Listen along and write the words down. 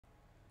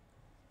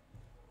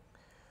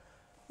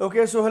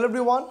Okay, so hello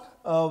everyone.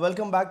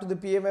 Welcome back to the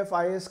PMF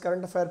IAS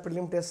Current Affair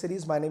Prelim Test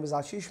Series. My name is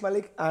Ashish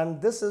Malik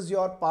and this is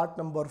your part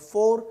number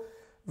 4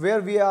 where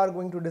we are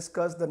going to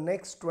discuss the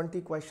next 20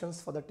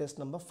 questions for the test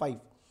number 5.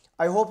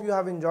 I hope you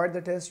have enjoyed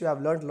the test. You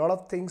have learned a lot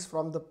of things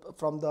from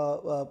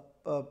the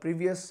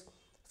previous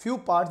few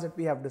parts that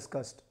we have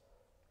discussed.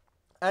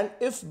 And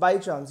if by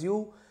chance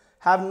you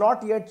have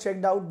not yet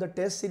checked out the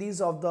test series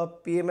of the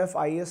PMF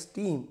IAS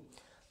team,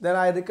 then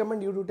I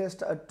recommend you to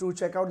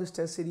check out this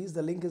test series.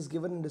 The link is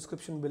given in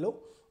description below.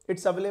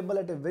 It's available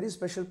at a very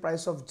special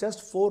price of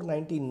just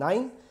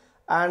 $4.99,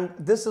 and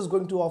this is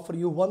going to offer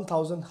you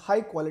 1000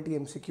 high quality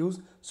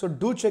MCQs. So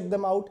do check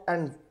them out,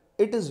 and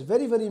it is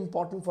very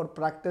important for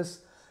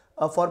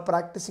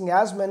practicing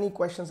as many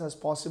questions as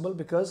possible,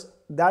 because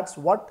that's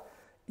what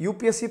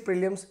UPSC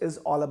Prelims is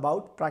all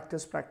about: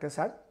 practice, practice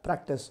and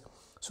practice.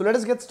 So let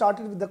us get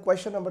started with the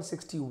question number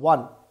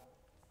 61.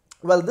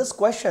 Well, this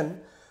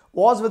question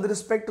was with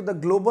respect to the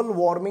global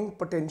warming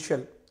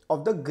potential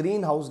of the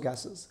greenhouse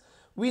gases.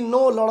 We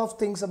know a lot of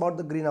things about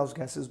the greenhouse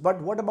gases,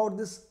 but what about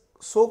this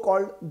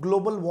so-called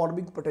global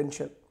warming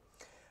potential?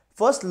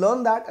 First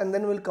learn that and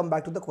then we'll come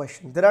back to the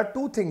question. There are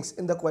two things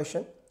in the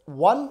question.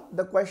 One,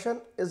 the question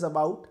is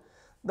about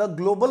the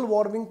global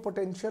warming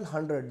potential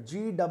 100,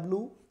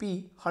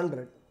 GWP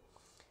 100.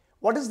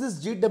 What is this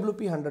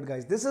GWP 100,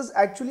 guys? This is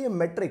actually a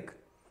metric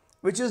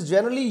which is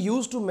generally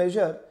used to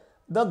measure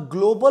the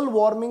global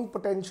warming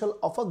potential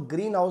of a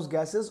greenhouse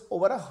gases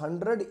over a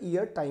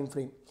 100-year time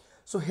frame.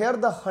 So here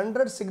the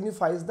 100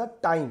 signifies the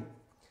time.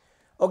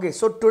 Okay,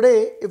 so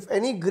today if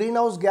any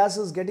greenhouse gas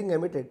is getting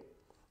emitted,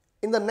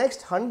 in the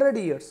next 100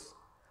 years,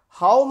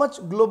 how much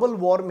global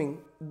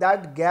warming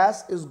that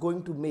gas is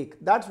going to make?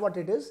 That's what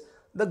it is,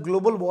 the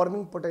global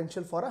warming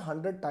potential for a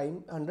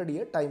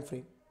 100-year time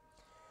frame.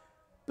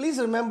 Please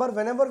remember,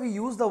 whenever we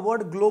use the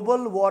word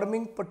global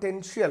warming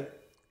potential,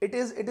 it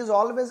is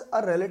always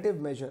a relative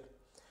measure,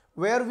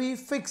 where we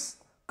fix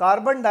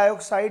carbon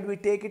dioxide, we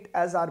take it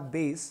as our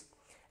base,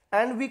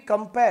 and we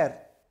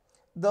compare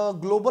the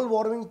global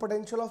warming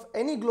potential of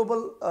any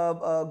global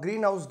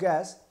greenhouse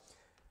gas,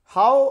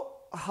 how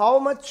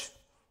much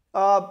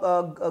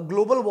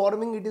global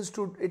warming it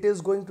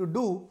is going to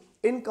do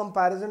in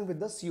comparison with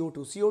the CO2.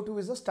 CO2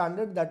 is a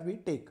standard that we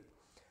take.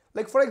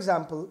 Like for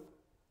example,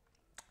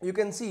 you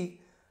can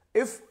see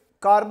if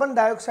carbon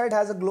dioxide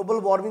has a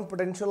global warming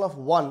potential of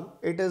 1,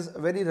 it is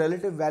a very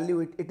relative value,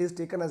 it is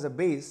taken as a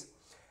base.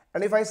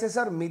 And if I say,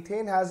 sir,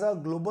 methane has a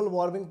global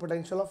warming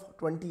potential of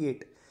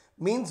 28,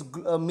 means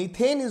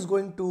methane is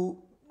going to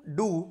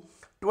do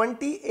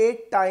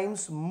 28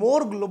 times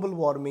more global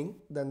warming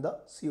than the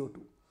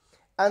CO2.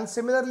 And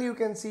similarly, you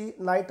can see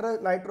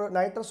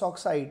nitrous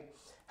oxide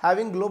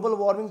having global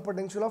warming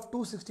potential of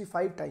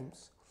 265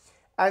 times.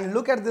 And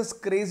look at this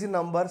crazy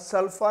number,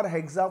 sulfur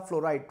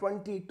hexafluoride,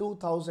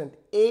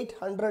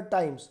 22,800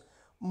 times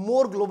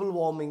more global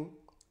warming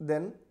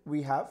than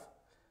we have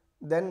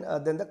than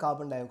the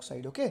carbon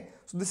dioxide. Okay,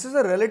 so this is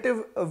a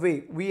relative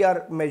way we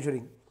are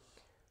measuring.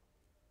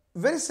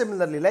 Very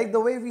similarly, like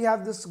the way we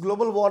have this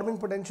global warming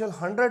potential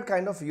 100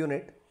 kind of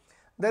unit,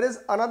 there is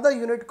another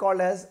unit called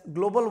as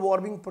global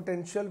warming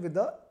potential with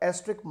the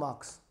asterisk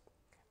marks.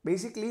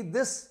 Basically,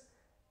 this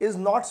is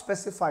not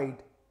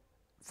specified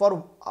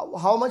for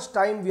how much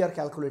time we are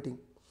calculating.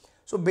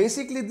 So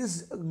basically,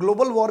 this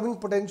global warming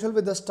potential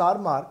with the star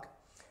mark,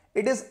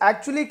 it is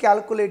actually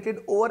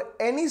calculated over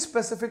any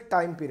specific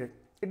time period.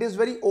 It is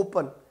very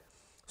open.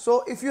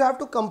 So if you have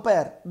to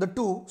compare the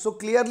two, so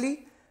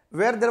clearly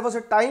where there was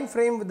a time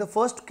frame with the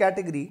first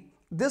category,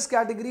 this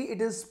category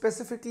it is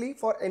specifically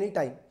for any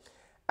time,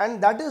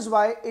 and that is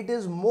why it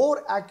is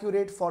more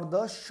accurate for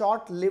the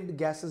short-lived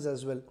gases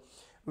as well,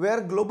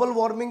 where global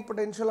warming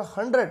potential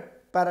 100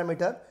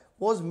 parameter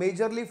was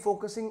majorly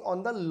focusing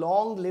on the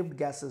long-lived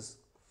gases.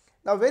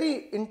 Now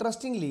very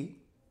interestingly,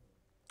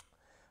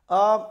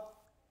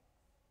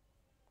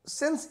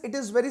 since it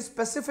is very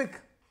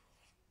specific,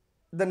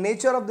 the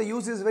nature of the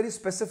use is very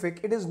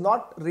specific, it is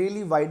not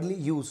really widely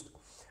used,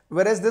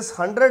 whereas this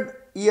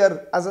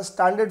 100-year as a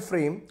standard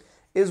frame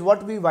is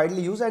what we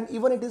widely use, and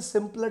even it is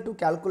simpler to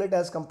calculate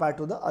as compared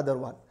to the other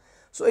one.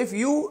 So if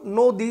you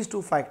know these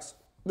two facts,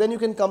 then you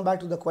can come back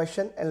to the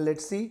question and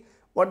let's see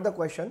what the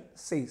question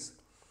says.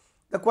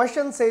 The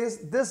question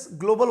says this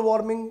global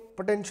warming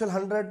potential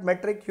 100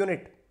 metric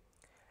unit,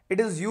 it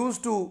is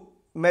used to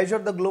measure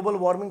the global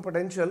warming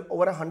potential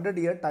over a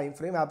 100-year time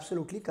frame.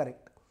 Absolutely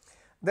correct.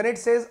 Then it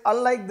says,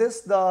 unlike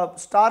this, the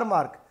star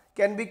mark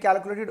can be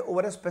calculated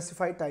over a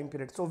specified time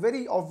period. So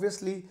very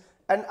obviously,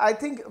 and I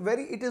think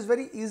it is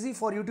very easy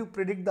for you to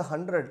predict the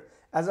 100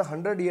 as a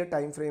 100-year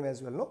time frame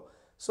as well, no?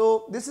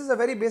 So this is a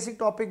very basic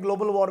topic: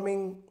 global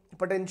warming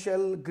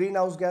potential,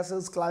 greenhouse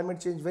gases, climate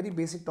change, very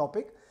basic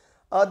topic.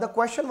 The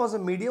question was a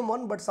medium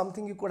one, but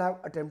something you could have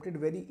attempted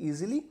very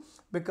easily,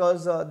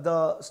 because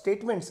the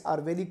statements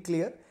are very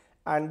clear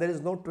and there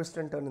is no twist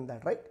and turn in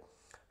that, right?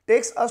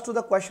 Takes us to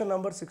the question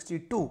number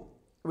 62,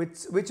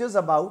 which is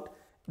about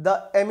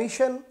the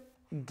emission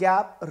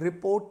gap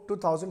report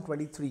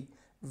 2023.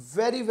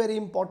 Very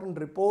important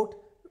report,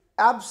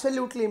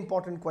 Absolutely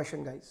important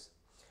question, guys.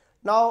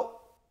 Now,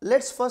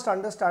 let's first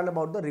understand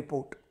about the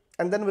report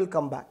and then we'll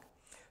come back.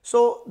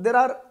 So, there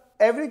are,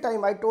 every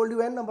time I told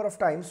you n number of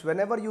times,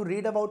 whenever you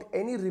read about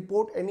any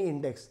report, any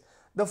index,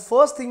 the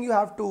first thing you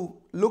have to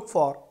look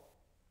for,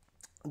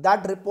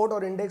 that report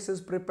or index is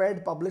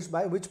prepared, published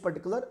by which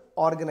particular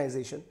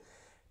organization.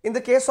 In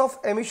the case of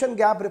emission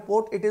gap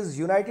report, it is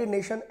United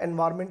Nations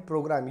Environment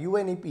Program,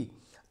 UNEP,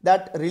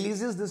 that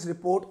releases this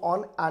report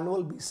on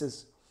annual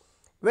basis.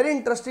 Very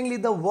interestingly,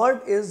 the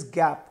word is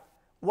gap.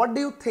 What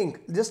do you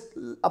think? Just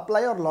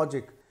apply your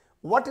logic.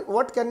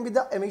 What can be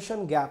the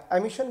emission gap?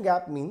 Emission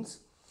gap means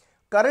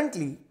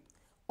currently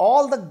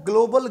all the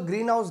global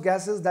greenhouse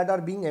gases that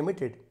are being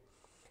emitted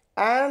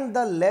and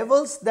the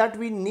levels that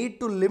we need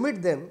to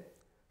limit them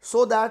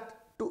so that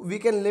we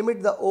can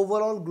limit the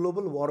overall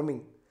global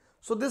warming.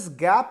 So this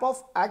gap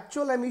of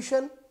actual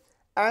emission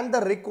and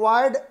the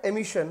required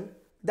emission,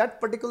 that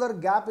particular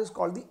gap is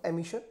called the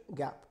emission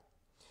gap.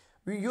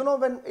 You know,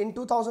 when in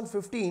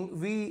 2015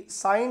 we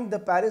signed the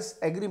Paris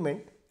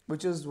Agreement,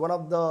 which is one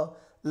of the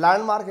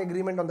landmark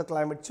agreement on the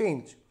climate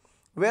change,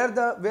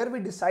 where we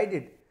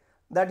decided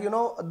that, you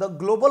know, the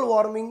global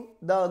warming,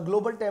 the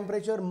global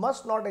temperature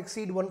must not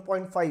exceed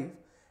 1.5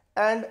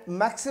 and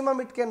maximum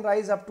it can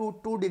rise up to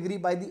 2 degree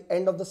by the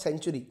end of the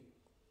century.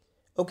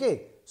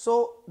 Okay,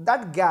 so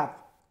that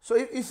gap, so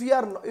if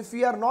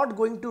we are not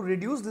going to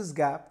reduce this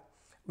gap,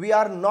 we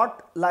are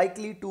not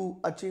likely to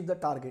achieve the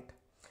target.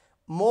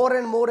 More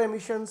and more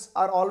emissions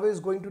are always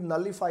going to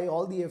nullify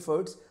all the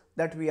efforts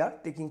that we are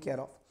taking care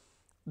of.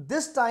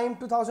 This time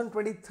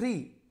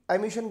 2023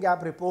 emission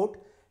gap report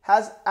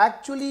has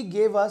actually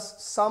gave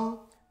us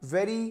some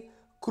very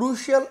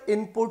crucial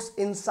inputs,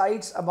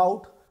 insights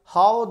about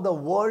how the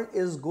world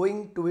is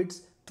going to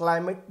its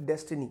climate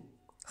destiny.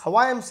 How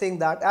I am saying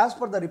that, as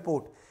per the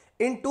report,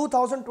 in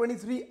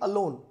 2023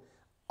 alone,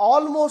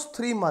 almost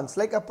 3 months,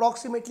 like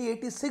approximately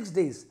 86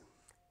 days,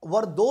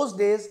 were those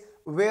days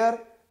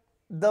where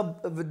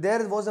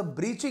there was a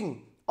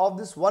breaching of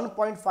this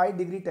 1.5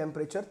 degree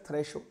temperature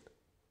threshold.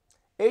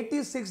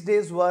 86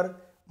 days were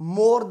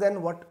more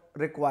than what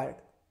required.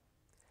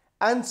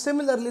 And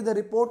similarly, the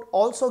report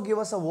also gave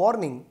us a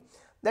warning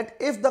that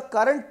if the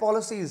current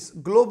policies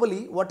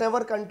globally,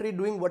 whatever country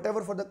doing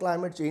whatever for the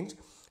climate change,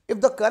 if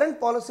the current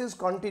policies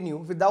continue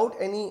without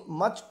any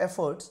much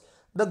efforts,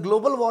 the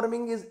global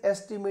warming is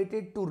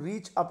estimated to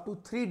reach up to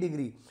 3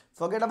 degree.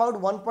 Forget about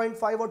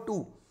 1.5 or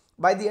 2.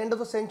 By the end of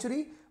the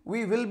century,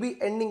 we will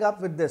be ending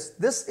up with this.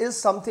 This is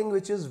something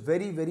which is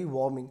very, very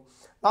warming.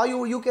 Now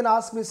you can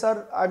ask me,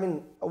 sir, I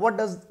mean,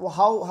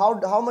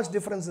 how much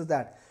difference is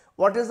that?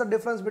 What is the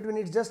difference between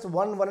it's just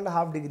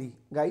 1.5 degree?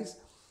 Guys,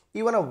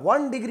 even a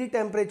 1 degree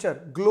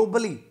temperature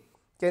globally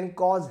can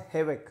cause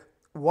havoc.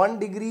 1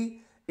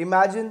 degree,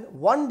 imagine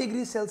 1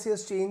 degree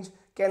Celsius change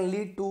can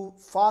lead to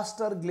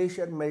faster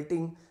glacier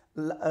melting.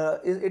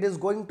 It is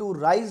going to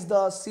rise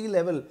the sea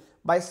level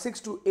by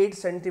 6 to 8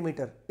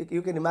 centimeter.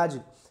 You can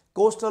imagine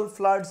coastal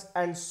floods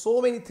and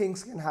so many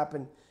things can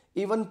happen.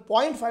 Even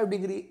 0.5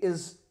 degree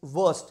is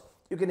worst.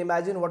 You can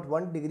imagine what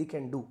 1 degree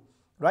can do,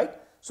 right?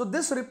 So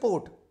this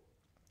report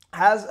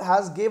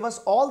has gave us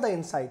all the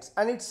insights,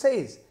 and it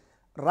says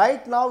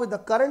right now with the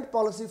current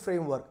policy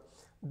framework,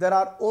 there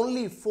are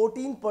only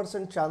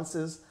 14%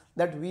 chances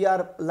that we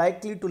are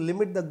likely to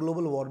limit the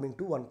global warming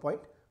to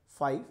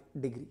 1.5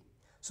 degree.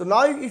 So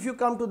now if you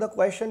come to the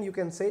question, you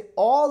can say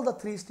all the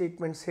 3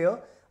 statements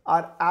here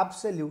are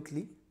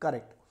absolutely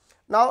correct.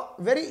 Now,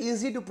 very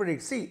easy to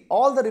predict. See,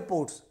 all the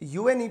reports,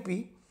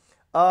 UNEP,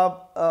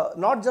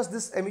 not just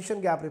this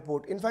emission gap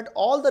report, in fact,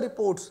 all the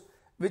reports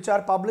which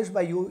are published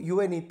by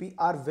UNEP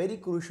are very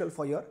crucial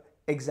for your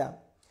exam.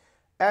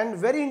 And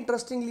very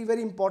interestingly,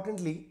 very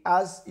importantly,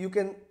 as you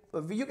can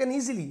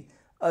easily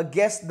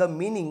guess the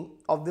meaning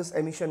of this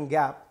emission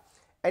gap.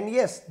 And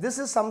yes, this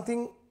is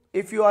something,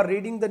 if you are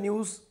reading the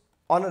news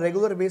on a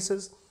regular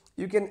basis,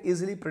 you can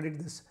easily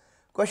predict this.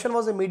 Question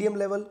was a medium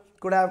level,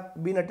 could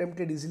have been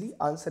attempted easily.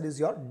 Answer is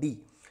your D.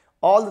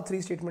 All the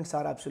 3 statements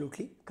are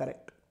absolutely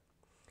correct.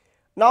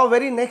 Now,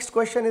 very next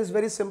question is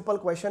very simple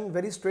question,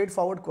 very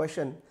straightforward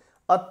question.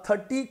 A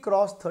 30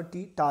 cross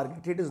 30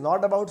 target. It is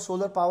not about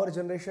solar power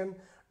generation,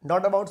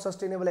 not about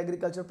sustainable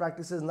agriculture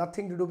practices,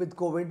 nothing to do with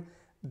COVID.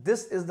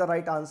 This is the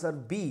right answer.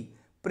 B.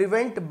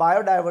 Prevent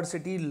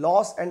biodiversity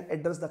loss and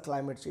address the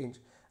climate change.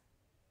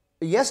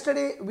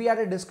 Yesterday we had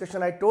a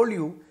discussion. I told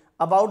you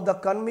about the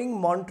coming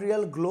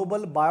Montreal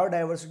Global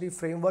Biodiversity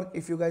Framework,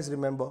 if you guys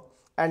remember.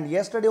 And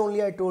yesterday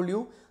only I told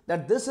you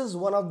that this is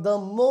one of the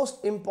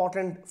most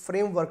important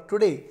framework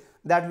today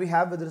that we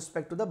have with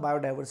respect to the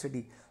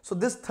biodiversity. So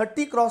this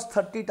 30 cross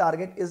 30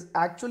 target is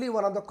actually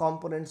one of the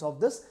components of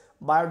this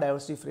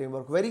biodiversity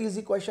framework. Very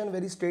easy question,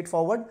 very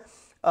straightforward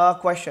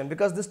question,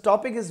 because this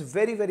topic is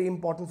very, very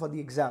important for the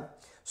exam.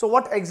 So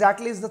what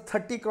exactly is the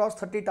 30 cross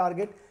 30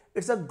 target?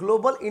 It's a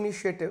global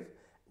initiative.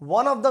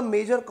 One of the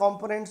major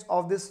components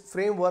of this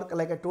framework,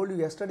 like I told you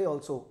yesterday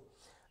also,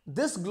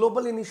 this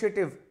global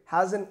initiative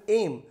has an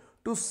aim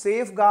to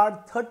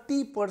safeguard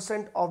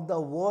 30% of the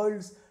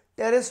world's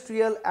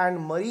terrestrial and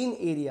marine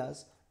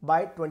areas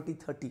by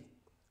 2030.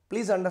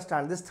 Please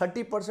understand, this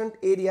 30%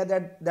 area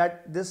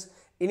that this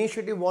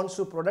initiative wants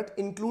to protect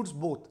includes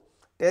both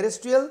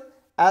terrestrial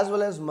as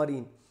well as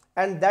marine,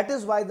 and that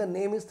is why the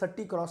name is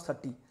 30 cross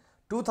 30.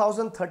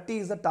 2030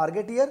 is the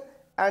target year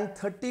and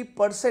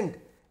 30%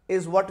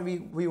 is what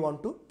we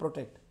want to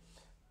protect.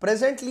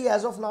 Presently,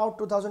 as of now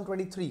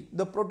 2023,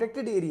 the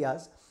protected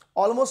areas,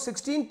 almost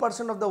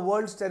 16% of the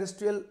world's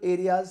terrestrial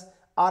areas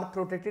are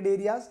protected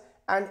areas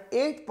and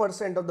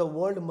 8% of the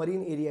world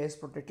marine area is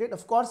protected.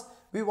 Of course,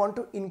 we want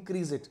to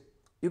increase it.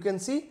 You can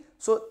see,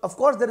 so of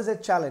course there is a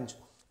challenge.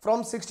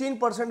 From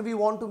 16% we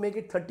want to make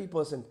it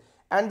 30%,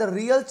 and the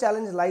real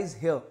challenge lies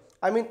here.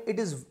 I mean, it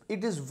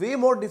is way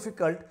more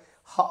difficult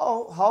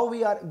how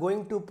we are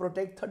going to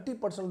protect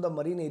 30% of the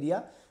marine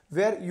area,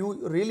 where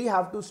you really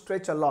have to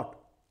stretch a lot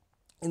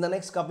in the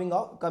next coming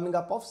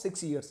up of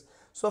 6 years.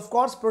 So of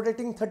course,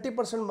 protecting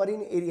 30%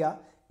 marine area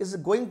is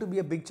going to be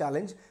a big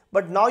challenge,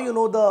 but now you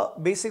know the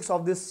basics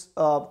of this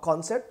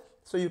concept,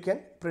 so you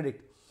can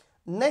predict.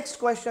 Next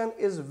question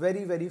is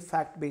very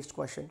fact-based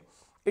question.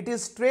 It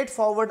is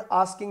straightforward,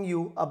 asking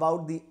you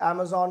about the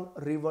Amazon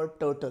River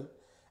turtle,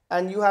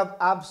 and you have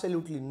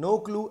absolutely no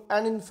clue.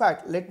 And in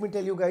fact, let me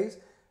tell you guys,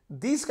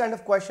 these kind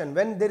of question,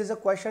 when there is a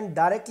question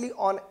directly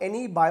on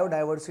any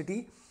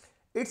biodiversity,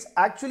 it's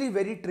actually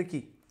very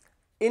tricky.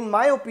 In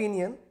my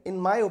opinion,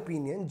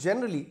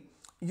 generally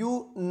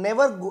you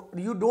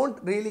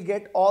don't really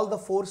get all the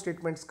 4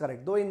 statements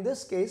correct, though in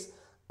this case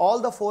all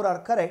the 4 are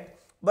correct,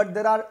 but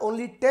there are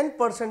only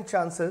 10%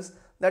 chances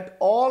that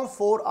all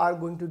 4 are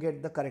going to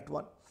get the correct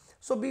one.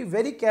 So be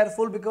very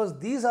careful, because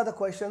these are the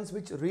questions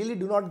which really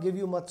do not give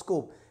you much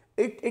scope.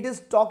 It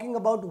is talking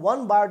about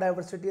one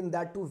biodiversity, and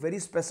that too very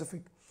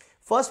specific.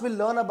 First we'll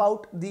learn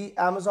about the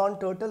Amazon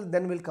turtle,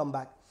 then we'll come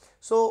back.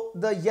 So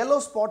the yellow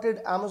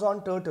spotted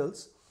Amazon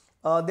turtles,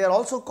 they are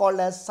also called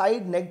as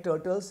side-necked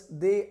turtles.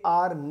 They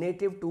are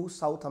native to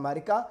South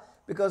America,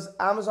 because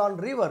Amazon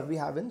River we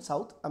have in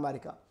South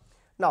America.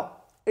 Now,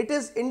 it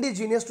is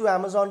indigenous to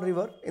Amazon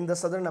River in the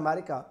Southern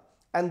America,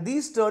 and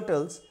these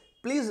turtles,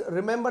 please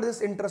remember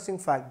this interesting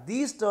fact,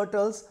 these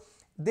turtles,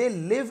 they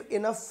live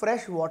in a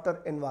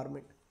freshwater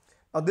environment.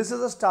 Now this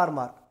is a star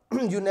mark.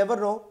 You never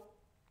know,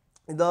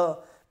 the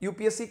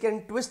UPSC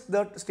can twist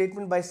the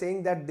statement by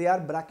saying that they are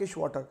brackish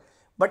water,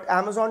 but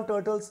Amazon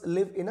turtles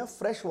live in a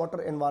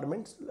freshwater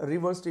environment,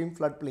 river stream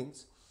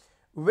floodplains.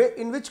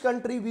 In which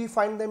country we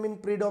find them in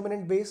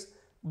predominant base?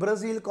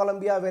 Brazil,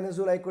 Colombia,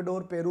 Venezuela,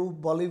 Ecuador, Peru,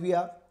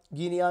 Bolivia,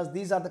 Guinea.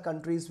 These are the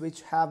countries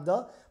which have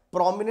the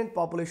prominent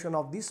population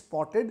of these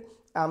spotted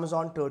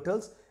Amazon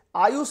turtles.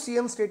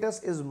 IUCN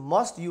status is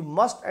must. You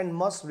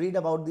must read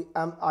about the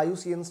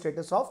IUCN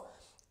status of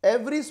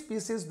every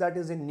species that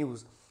is in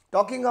news.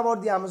 Talking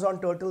about the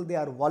Amazon turtle, they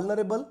are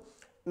vulnerable.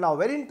 Now,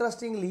 very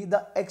interestingly,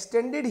 the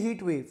extended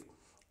heat wave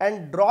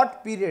and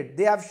drought period,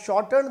 they have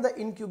shortened the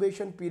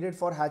incubation period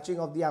for hatching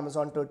of the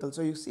Amazon turtle.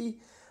 So you see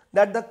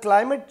that the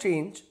climate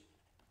change,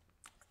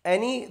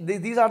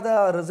 these are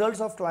the results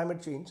of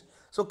climate change.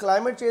 So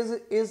climate change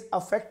is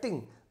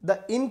affecting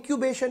the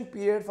incubation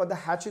period for the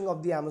hatching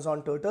of the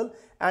Amazon turtle,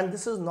 and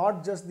this is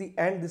not just the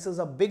end, this is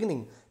a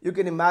beginning. You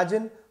can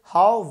imagine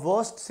how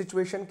worst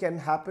situation can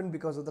happen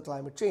because of the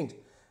climate change.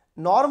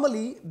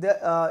 Normally,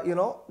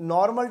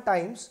 normal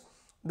times,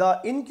 the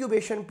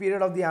incubation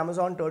period of the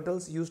Amazon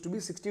turtles used to be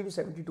 60 to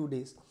 72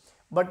 days.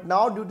 But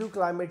now, due to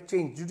climate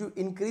change, due to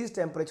increased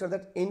temperature,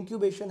 that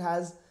incubation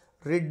has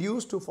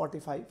reduced to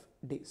 45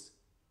 days.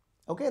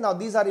 Okay, now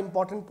these are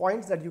important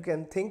points that you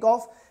can think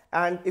of.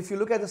 And if you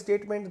look at the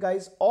statements,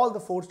 guys, all the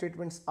 4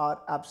 statements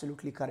are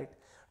absolutely correct.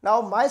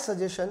 Now, my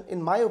suggestion,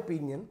 in my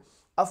opinion,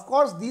 of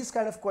course, these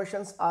kind of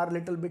questions are a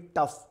little bit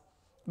tough,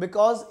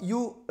 because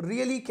you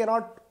really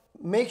cannot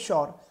make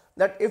sure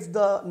that if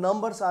the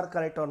numbers are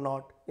correct or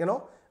not,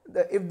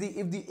 if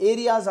the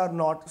areas are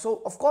not.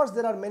 So of course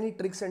there are many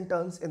tricks and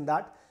turns in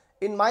that.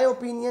 In my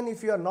opinion,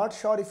 if you are not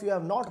sure, if you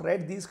have not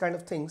read these kind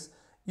of things,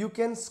 you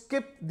can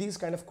skip these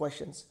kind of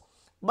questions.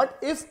 But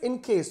if in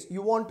case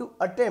you want to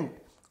attempt,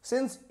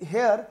 since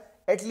here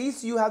at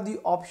least you have the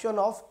option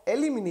of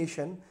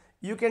elimination,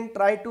 you can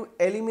try to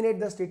eliminate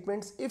the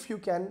statements. If you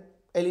can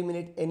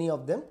eliminate any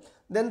of them,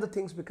 then the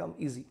things become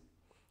easy.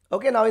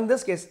 Okay, now in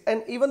this case,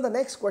 and even the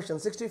next question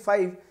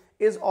 65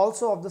 is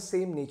also of the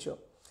same nature.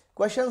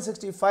 Question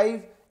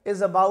 65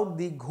 is about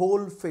the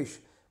ghole fish.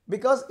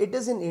 Because it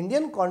is in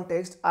Indian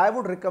context, I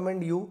would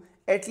recommend you,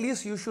 at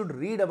least you should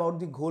read about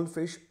the ghole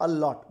fish a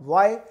lot.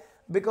 Why?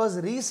 Because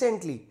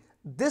recently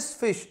this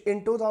fish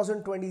in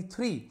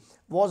 2023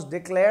 was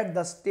declared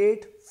the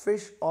state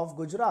fish of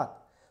Gujarat.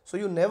 So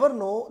you never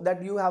know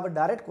that you have a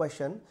direct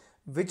question,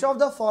 which of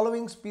the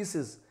following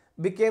species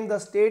became the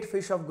state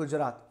fish of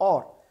Gujarat,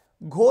 or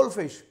ghole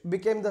fish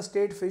became the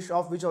state fish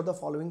of which of the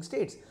following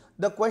states.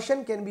 The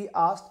question can be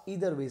asked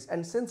either ways,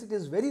 and since it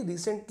is very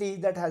recently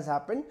that has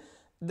happened,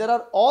 there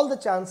are all the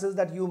chances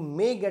that you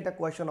may get a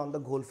question on the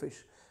ghole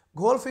fish.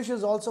 Ghole fish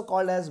is also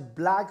called as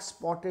black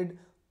spotted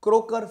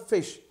croaker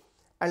fish,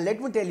 and let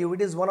me tell you,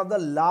 it is one of the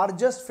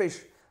largest fish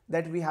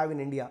that we have in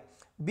India.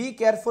 Be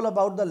careful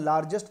about the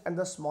largest and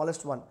the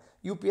smallest one.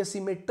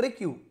 UPSC may trick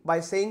you by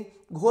saying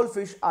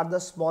goldfish are the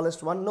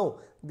smallest one. No,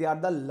 they are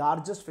the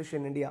largest fish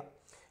in India.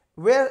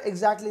 Where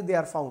exactly they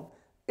are found?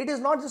 It is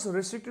not just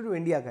restricted to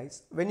India,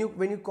 guys. When you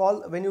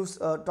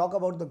talk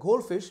about the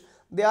goldfish,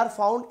 they are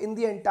found in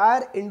the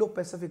entire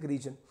Indo-Pacific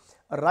region,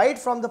 right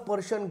from the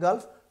Persian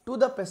Gulf to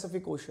the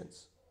Pacific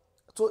Oceans.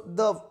 So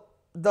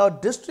the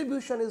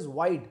distribution is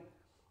wide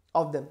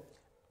of them.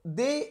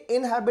 They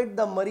inhabit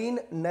the marine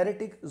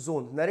neritic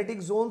zones.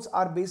 Neritic zones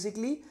are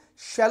basically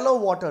shallow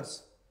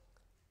waters,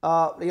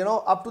 up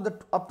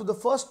to the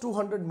first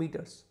 200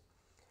 meters.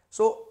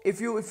 So if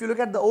you look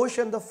at the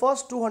ocean, the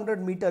first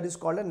 200 meter is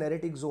called a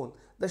neritic zone,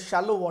 the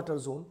shallow water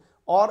zone,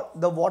 or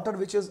the water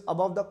which is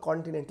above the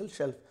continental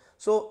shelf.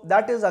 So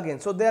that is again,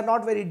 so they are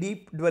not very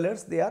deep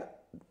dwellers, they are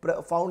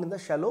found in the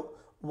shallow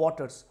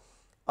waters.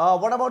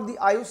 What about the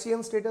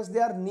IUCN status? They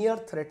are near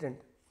threatened.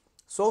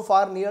 So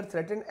far near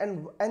threatened,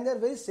 and they are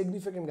very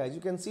significant, guys.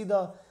 You can see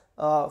the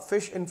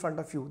fish in front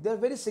of you. They are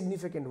very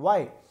significant.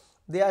 Why?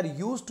 They are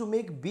used to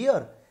make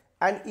beer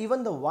and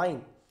even the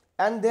wine,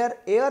 and their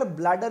air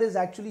bladder is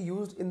actually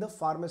used in the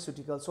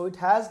pharmaceutical. So it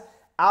has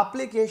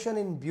application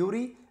in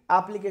brewery,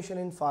 application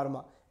in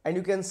pharma, and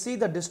you can see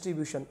the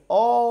distribution.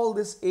 All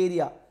this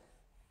area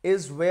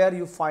is where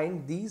you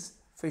find these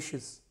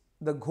fishes,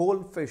 the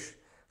goldfish,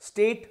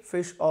 state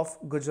fish of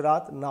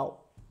Gujarat now.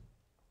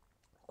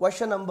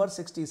 Question number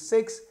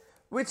 66,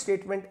 which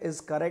statement is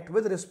correct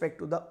with respect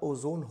to the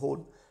ozone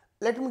hole?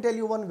 Let me tell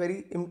you one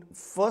very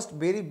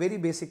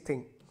basic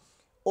thing.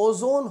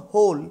 Ozone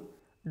hole,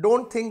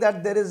 don't think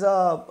that there is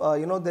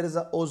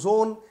a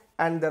ozone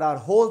and there are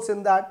holes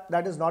in that.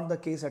 That is not the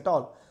case at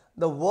all.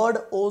 The word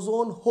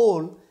ozone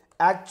hole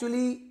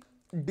actually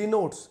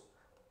denotes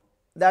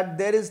that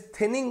there is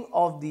thinning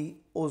of the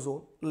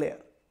ozone layer.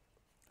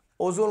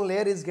 Ozone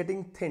layer is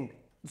getting thinned.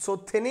 So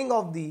thinning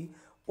of the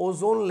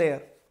ozone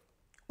layer,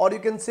 or you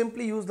can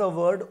simply use the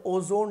word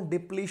ozone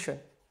depletion.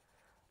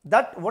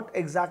 That what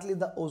exactly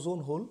the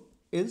ozone hole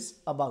is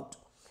about.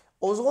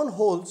 Ozone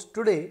holes,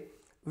 today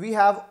we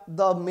have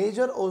the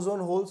major ozone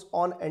holes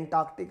on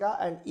Antarctica,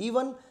 and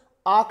even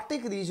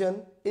Arctic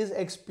region is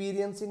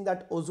experiencing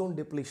that ozone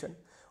depletion.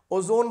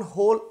 Ozone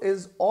hole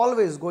is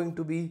always going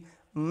to be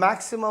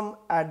maximum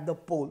at the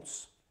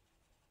poles,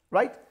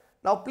 right?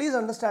 Now please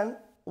understand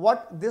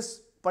what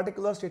this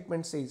particular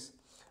statement says.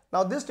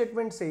 Now this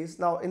statement says,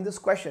 now in this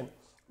question,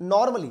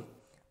 normally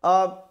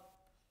the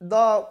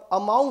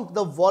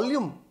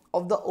volume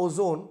of the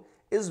ozone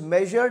is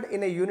measured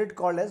in a unit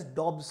called as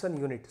Dobson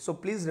unit. So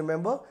please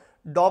remember,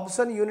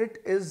 Dobson unit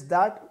is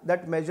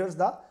that measures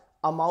the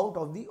amount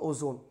of the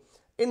ozone.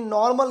 In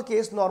normal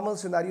case, normal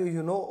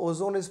scenario,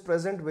 ozone is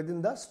present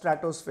within the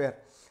stratosphere.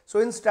 So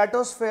in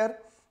stratosphere,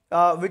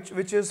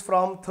 which is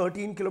from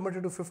 13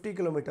 kilometer to 50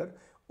 kilometer,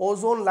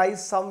 ozone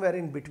lies somewhere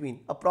in between.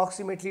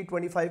 Approximately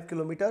 25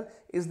 kilometer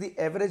is the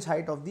average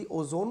height of the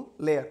ozone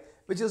layer,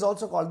 which is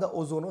also called the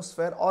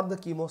ozonosphere or the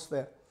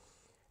chemosphere.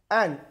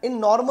 And in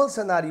normal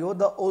scenario,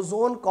 the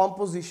ozone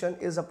composition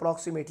is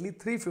approximately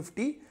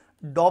 350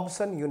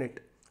 Dobson unit.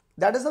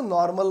 That is the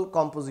normal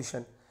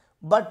composition.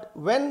 But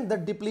when the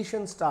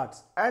depletion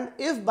starts, and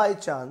if by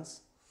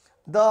chance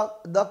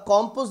the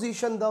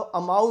composition, the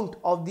amount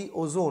of the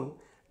ozone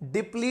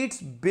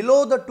depletes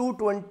below the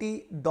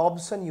 220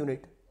 Dobson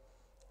unit,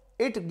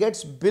 it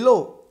gets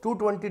below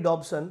 220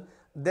 Dobson,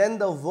 then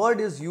the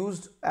word is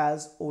used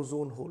as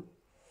ozone hole.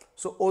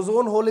 So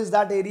ozone hole is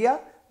that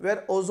area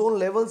where ozone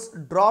levels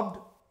dropped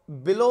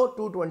below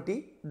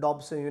 220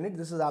 Dobson unit.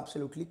 This is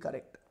absolutely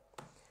correct.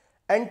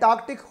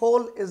 Antarctic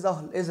hole is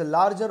a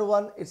larger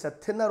one, it's a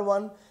thinner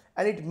one,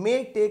 and it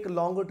may take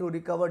longer to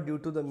recover due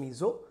to the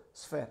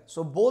mesosphere.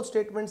 So both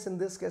statements in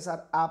this case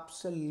are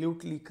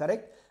absolutely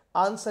correct.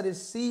 Answer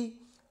is C.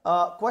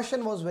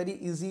 Question was very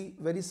easy,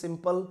 very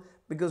simple,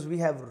 because we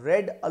have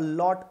read a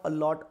lot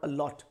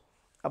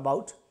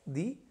about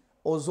the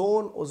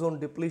ozone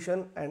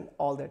depletion and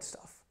all that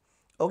stuff.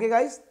 Okay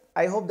guys,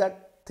 I hope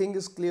that thing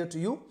is clear to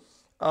you.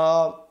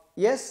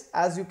 Yes,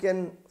 as you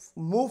can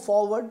move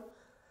forward,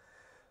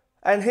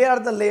 and here are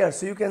the layers.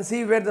 So you can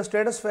see where the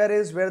stratosphere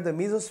is, where the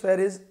mesosphere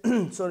is.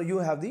 So you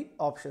have the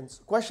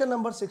options. Question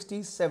number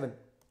 67.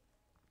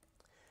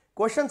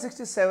 Question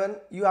 67,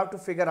 you have to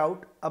figure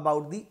out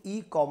about the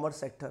e-commerce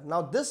sector.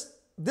 Now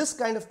this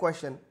kind of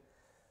question,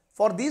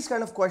 for these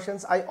kind of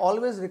questions, I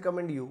always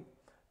recommend you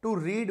to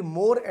read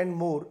more and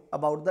more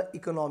about the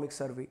economic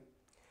survey.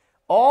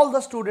 All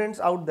the students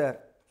out there,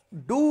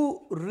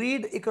 do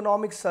read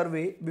economic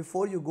survey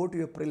before you go to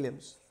your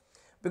prelims,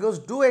 because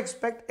do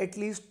expect at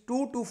least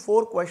 2 to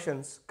 4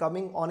 questions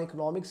coming on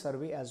economic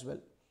survey as well.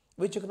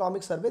 Which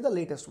economic survey? The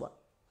latest one.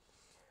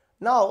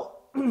 Now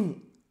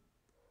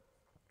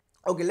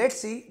okay, let's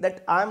see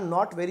that I am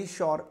not very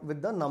sure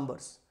with the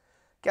numbers.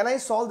 Can I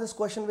solve this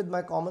question with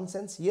my common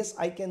sense? Yes,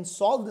 I can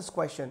solve this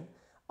question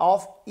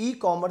of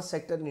e-commerce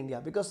sector in India,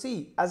 because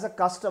see, as a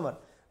customer,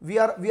 we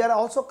are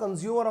also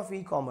consumer of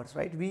e-commerce,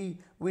 right? We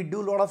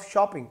do a lot of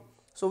shopping,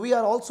 so we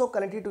are also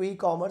connected to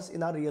e-commerce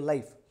in our real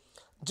life.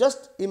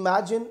 Just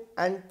imagine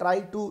and try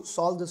to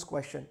solve this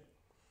question.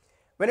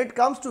 When it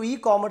comes to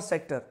e-commerce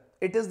sector,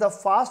 it is the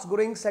fast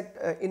growing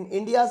sector in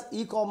India's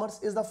e-commerce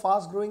is the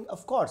fast growing,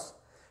 of course,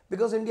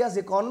 because India's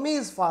economy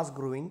is fast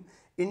growing.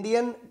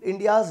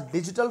 India's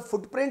digital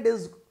footprint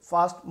is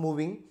fast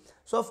moving.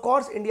 So of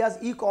course India's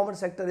e-commerce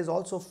sector is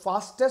also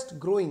fastest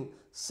growing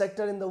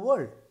sector in the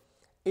world.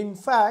 In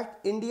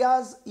fact,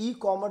 India's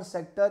e-commerce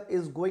sector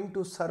is going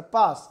to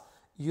surpass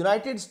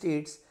United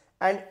States,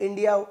 and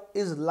India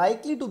is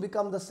likely to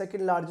become the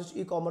second largest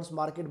e-commerce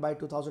market by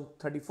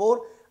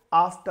 2034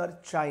 after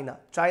China.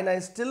 China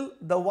is still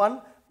the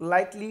one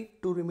likely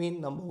to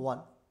remain number one.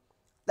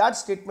 That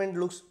statement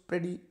looks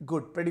pretty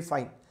good, pretty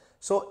fine.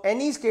 So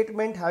any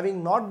statement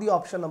having not the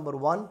option number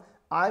 1,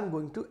 I am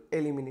going to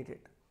eliminate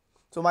it.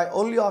 So my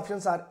only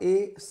options are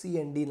A, C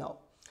and D now.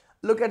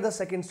 Look at the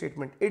second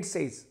statement. It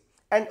says,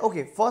 and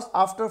okay,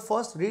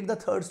 first read the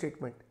third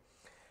statement.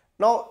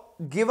 Now,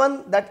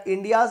 given that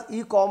India's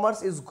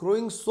e-commerce is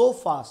growing so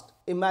fast,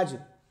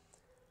 imagine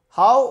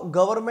how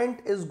government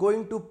is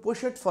going to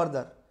push it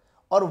further,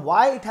 or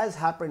why it has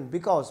happened,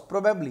 because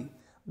probably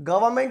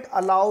government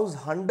allows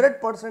 100%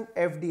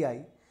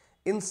 FDI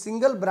in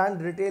single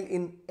brand retail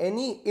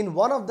in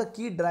one of the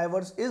key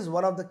drivers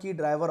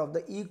of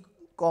the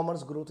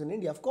e-commerce growth in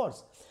India. Of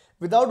course,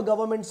 without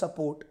government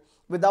support,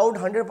 without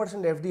 100%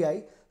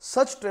 FDI,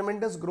 such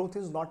tremendous growth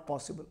is not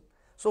possible.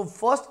 So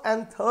first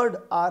and third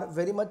are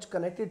very much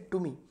connected to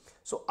me.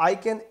 So I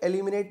can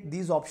eliminate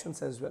these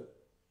options as well.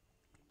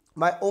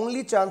 My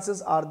only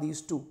chances are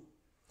these two.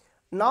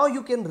 Now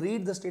you can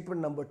read the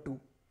statement number 2.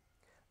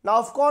 Now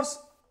of course,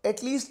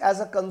 at least as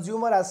a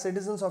consumer, as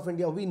citizens of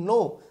India, we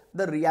know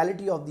the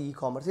reality of the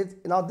e-commerce.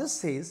 Now this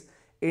says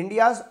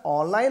India's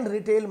online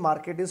retail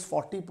market is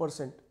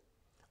 40%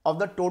 of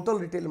the total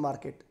retail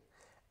market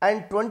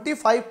and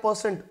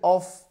 25%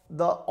 of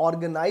the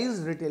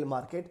organized retail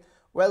market.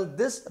 Well,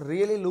 this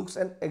really looks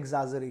an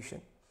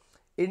exaggeration.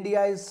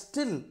 India is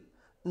still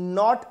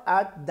not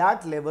at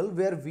that level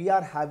where we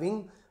are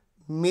having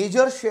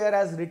major share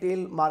as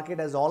retail market,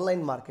 as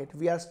online market.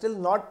 We are still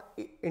not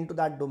into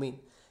that domain.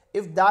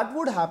 If that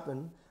would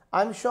happen,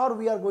 I'm sure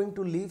we are going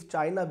to leave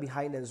China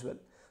behind as well.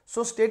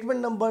 So statement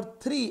number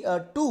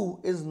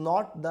 2 is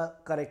not the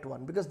correct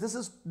one, because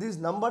these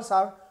numbers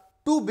are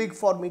too big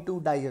for me to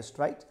digest,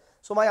 right?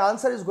 So my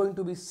answer is going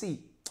to be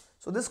C.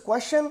 So this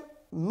question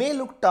may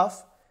look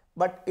tough,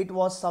 but it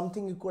was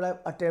something you could have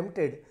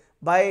attempted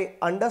by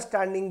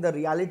understanding the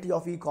reality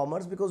of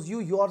e-commerce, because you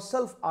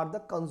yourself are the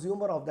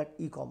consumer of that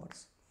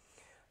e-commerce.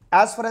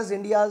 As far as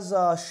India's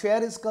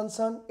share is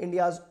concerned,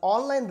 India's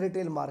online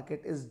retail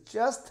market is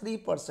just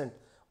 3%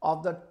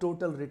 of the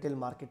total retail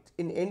market.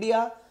 In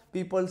India,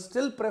 people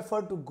still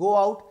prefer to go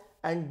out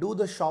and do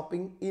the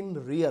shopping in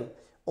real.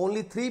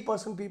 Only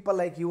 3% people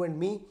like you and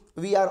me,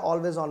 we are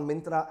always on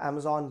Myntra,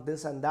 Amazon,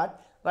 this and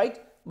that,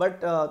 right?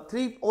 But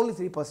only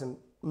 3%.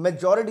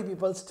 Majority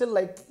people still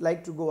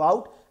like to go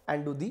out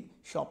and do the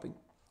shopping.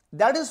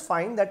 That is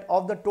fine, that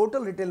of the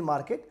total retail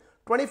market,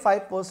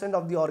 25%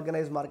 of the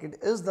organized market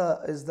is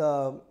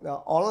the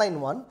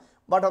online one,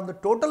 but of the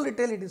total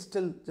retail it is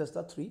still just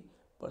the 3%.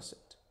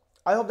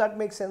 I hope that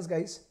makes sense,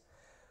 guys.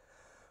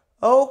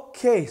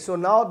 Okay, so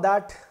now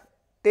that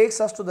takes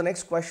us to the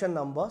next question,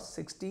 number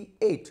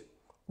 68.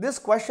 This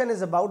question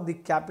is about the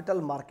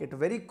capital market,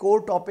 very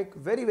core topic,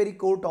 very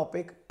core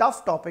topic,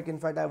 tough topic in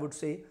fact I would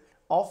say,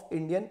 of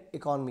Indian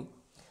economy.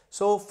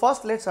 So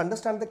first let's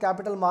understand the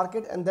capital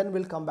market and then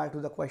we'll come back to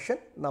the question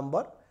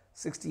number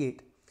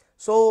 68.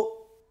 So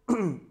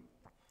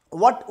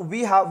what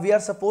we are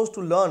supposed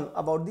to learn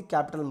about the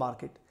capital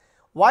market.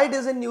 Why it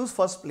is in news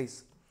first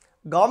place?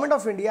 Government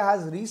of India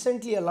has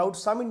recently allowed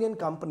some Indian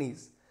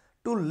companies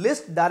to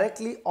list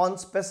directly on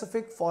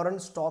specific foreign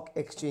stock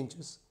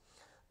exchanges.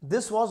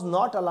 This was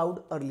not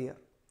allowed earlier.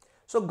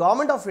 So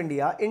Government of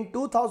India in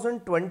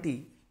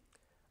 2020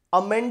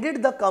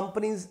 amended the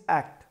Companies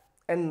Act,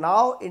 and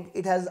now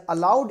it has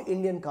allowed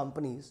Indian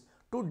companies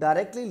to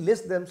directly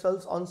list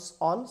themselves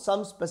on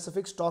some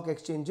specific stock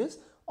exchanges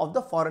of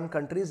the foreign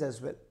countries as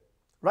well,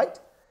 right?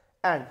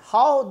 And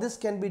how this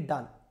can be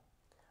done?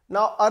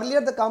 Now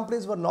earlier the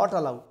companies were not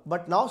allowed,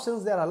 but now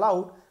since they are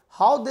allowed,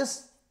 how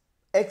this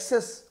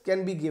access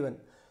can be given?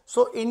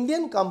 So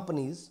Indian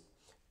companies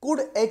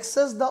could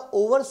access the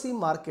overseas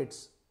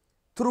markets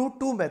through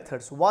two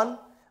methods. One,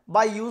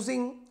 by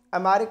using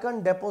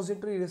American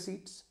depository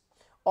receipts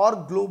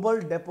or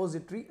global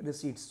depository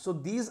receipts. So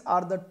these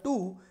are the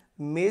two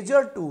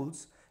major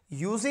tools.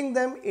 Using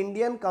them,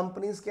 Indian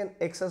companies can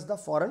access the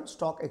foreign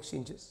stock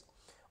exchanges.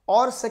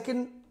 Or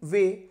second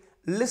way,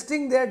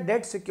 listing their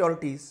debt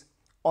securities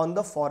on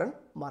the foreign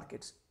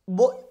markets.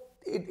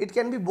 It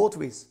can be both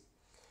ways.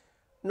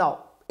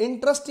 Now,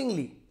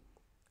 interestingly,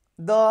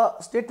 the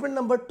statement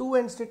number 2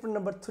 and statement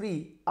number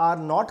 3 are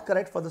not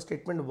correct for the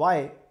statement.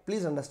 Why?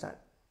 Please understand.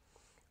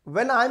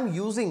 When I am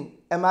using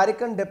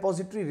American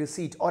depository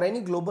receipt or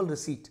any global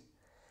receipt,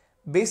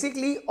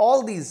 basically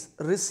all these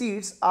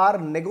receipts are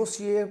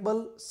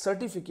negotiable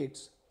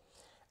certificates.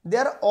 They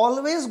are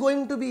always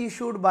going to be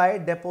issued by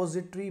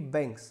depository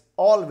banks,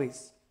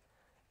 always.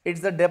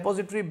 It's the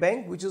depository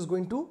bank which is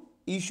going to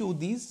issue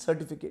these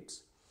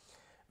certificates.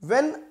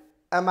 When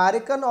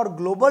American or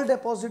global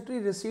depository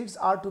receipts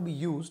are to be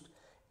used,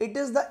 it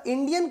is the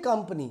Indian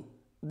company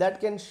that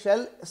can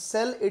sell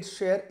its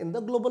share in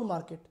the global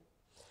market.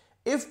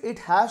 If it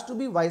has to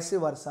be vice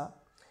versa,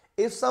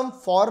 if some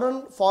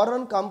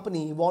foreign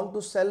company want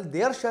to sell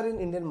their share in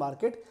Indian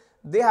market,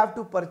 they have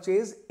to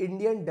purchase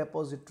Indian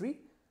depository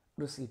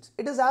receipts.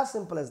 It is as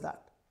simple as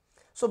that.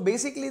 So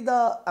basically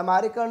the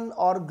American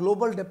or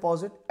global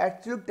deposit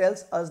actually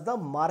tells us the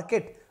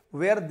market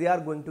where they are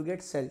going to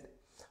get sold.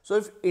 So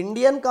if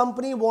Indian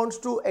company wants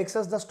to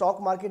access the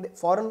stock market,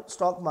 foreign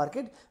stock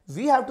market,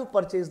 we have to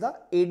purchase the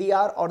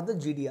ADR or the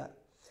GDR.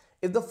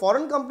 If the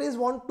foreign companies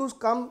want to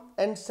come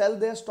and sell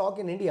their stock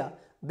in India,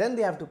 then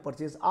they have to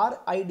purchase our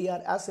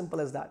IDR, as simple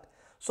as that.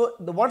 So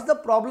what's the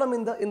problem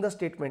in the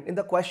statement, in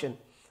the question?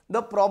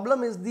 The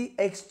problem is the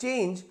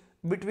exchange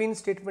between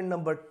statement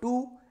number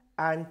 2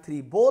 and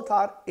 3. Both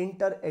are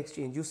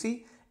inter-exchange. You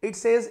see, it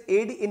says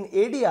in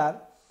ADR,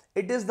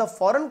 it is the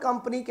foreign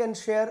company can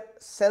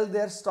sell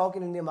their stock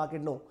in Indian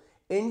market. No,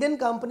 Indian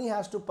company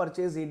has to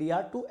purchase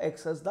ADR to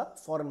access the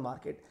foreign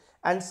market.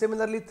 And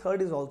similarly,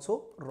 third is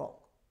also wrong.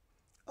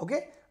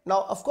 Okay.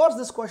 Now, of course,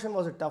 this question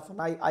was a tough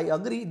one. I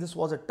agree, this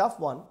was a tough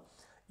one.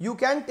 You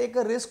can take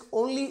a risk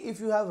only if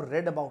you have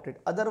read about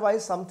it.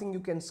 Otherwise, something you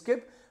can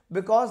skip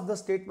because the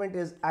statement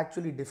is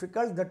actually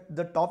difficult.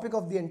 The topic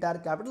of the entire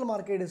capital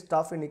market is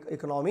tough in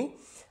economy,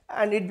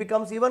 and it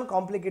becomes even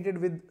complicated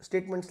with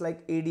statements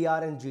like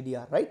ADR and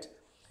GDR, right?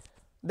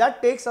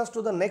 That takes us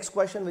to the next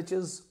question, which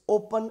is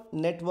Open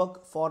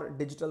Network for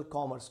Digital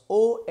Commerce,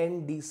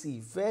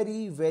 ONDC.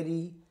 Very,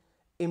 very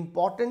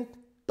important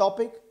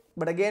topic,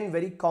 but again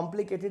very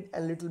complicated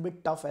and little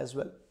bit tough as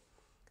well,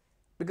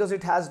 because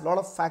it has a lot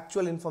of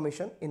factual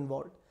information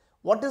involved.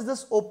 What is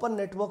this Open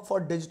Network for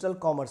Digital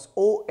Commerce,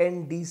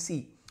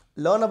 ONDC?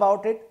 Learn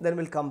about it, then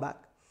we'll come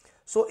back.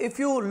 So if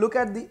you look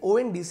at the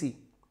ONDC,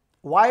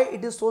 why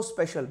it is so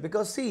special?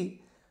 Because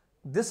see,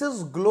 this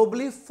is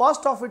globally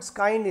first of its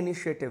kind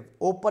initiative,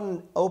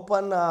 open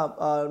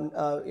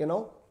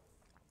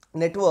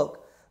network.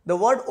 The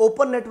word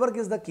open network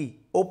is the key.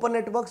 Open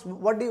networks,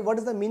 what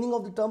is the meaning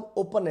of the term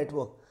open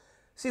network?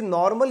 See,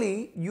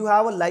 normally you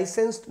have a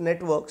licensed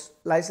networks,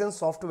 licensed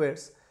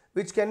softwares,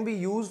 which can be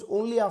used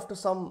only after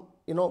some,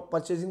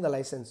 purchasing the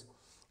license.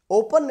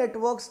 Open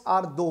networks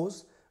are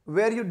those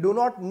where you do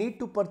not need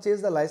to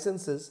purchase the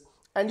licenses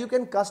and you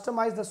can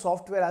customize the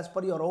software as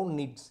per your own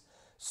needs.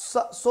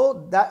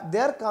 So that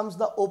there comes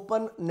the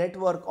open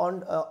network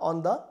on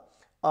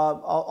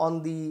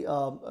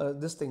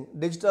this thing,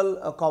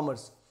 digital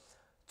commerce.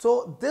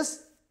 So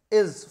this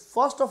is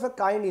first of a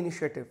kind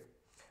initiative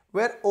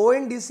where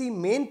ONDC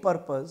main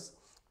purpose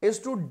is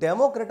to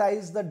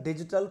democratize the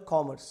digital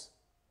commerce.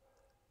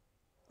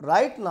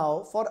 Right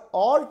now, for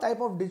all type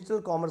of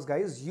digital commerce,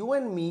 guys, you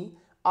and me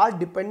are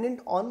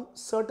dependent on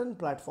certain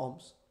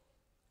platforms.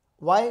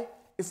 Why?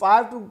 If I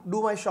have to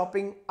do my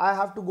shopping, I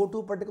have to go to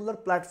a particular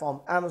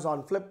platform,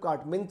 Amazon,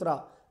 Flipkart,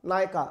 Myntra,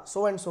 Nykaa,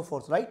 so and so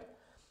forth, right?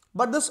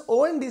 But this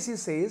ONDC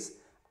says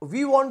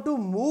we want to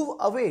move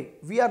away.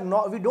 We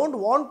don't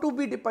want to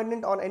be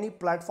dependent on any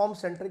platform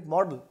centric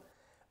model.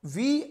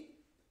 We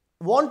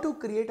want to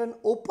create an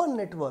open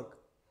network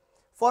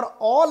for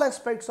all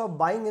aspects of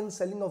buying and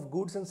selling of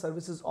goods and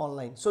services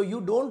online. So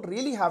you don't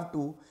really have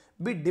to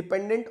be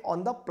dependent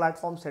on the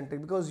platform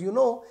centric, because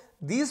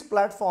these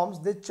platforms,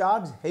 they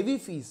charge heavy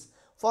fees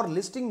for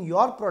listing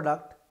your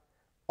product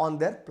on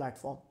their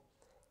platform.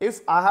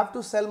 If I have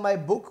to sell my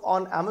book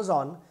on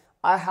Amazon,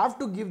 I have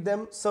to give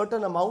them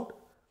certain amount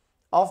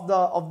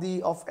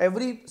of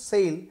every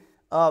sale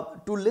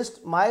to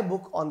list my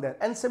book on there,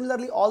 and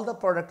similarly all the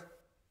product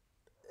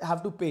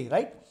have to pay,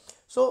 right?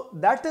 So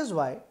that is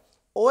why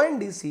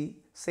ONDC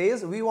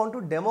says we want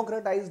to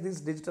democratize this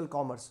digital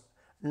commerce,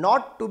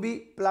 not to be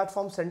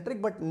platform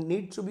centric, but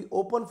needs to be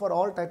open for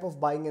all type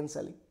of buying and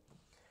selling.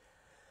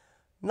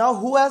 Now,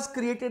 who has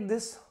created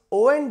this?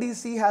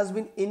 ONDC has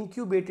been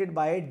incubated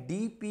by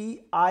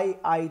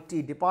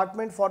DPIIT,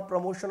 Department for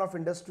Promotion of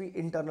Industry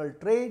Internal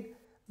Trade.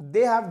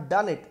 They have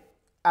done it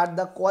at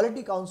the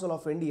Quality Council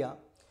of India,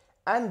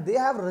 and they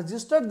have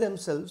registered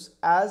themselves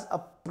as a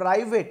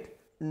private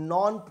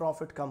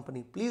non-profit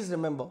company. Please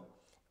remember,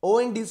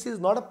 ONDC is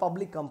not a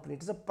public company,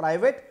 it is a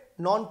private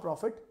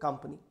non-profit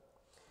company.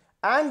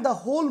 And the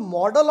whole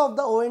model of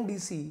the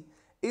ONDC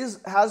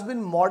has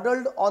been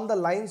modeled on the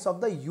lines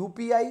of the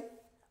UPI,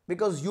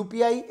 because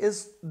UPI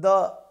is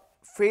the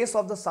face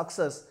of the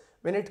success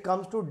when it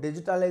comes to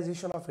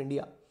digitalization of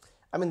India.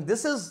 I mean,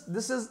 this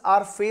is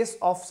our face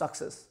of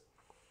success.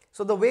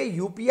 So the way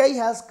UPI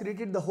has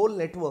created the whole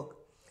network,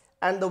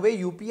 and the way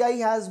UPI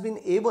has been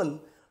able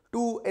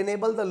to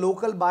enable the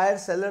local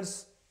buyers,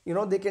 sellers,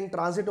 they can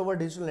transit over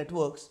digital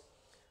networks.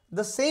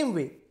 The same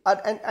way,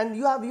 and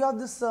you have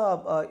this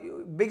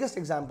biggest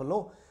example,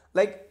 no?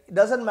 Like, it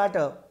doesn't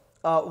matter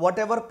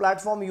whatever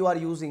platform you are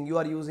using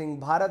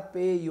Bharat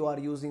Pay, you are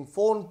using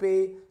Phone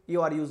Pay,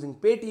 you are using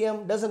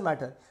Paytm, doesn't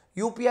matter.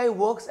 UPI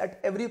works at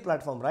every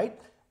platform, right?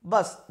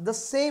 But the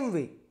same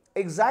way,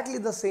 exactly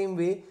the same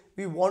way,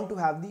 we want to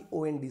have the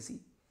ONDC.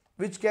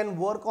 which can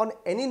work on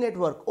any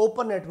network,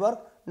 open network,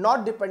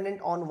 not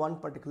dependent on one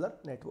particular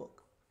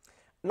network.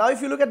 Now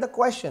if you look at the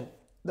question,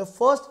 the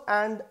first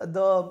and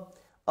the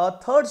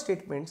third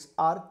statements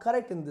are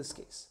correct in this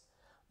case.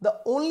 The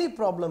only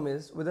problem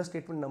is with the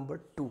statement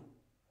number 2.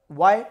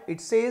 Why?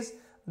 It says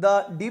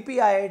the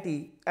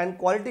DPIIT and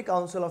Quality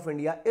Council of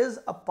India is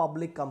a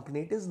public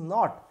company. It is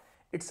not.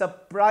 It's a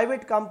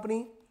private company,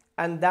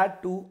 and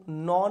that too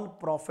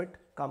non-profit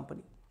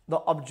company. The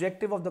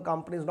objective of the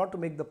company is not to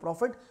make the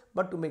profit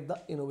but to make the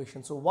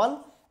innovation. So 1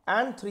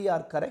 and 3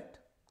 are correct,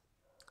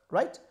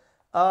 right?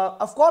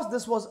 Of course,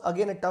 this was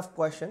again a tough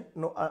question.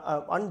 No,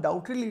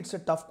 undoubtedly it's a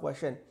tough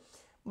question.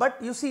 But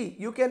you see,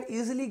 you can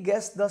easily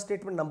guess the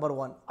statement number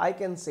 1. I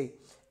can say,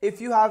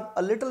 if you have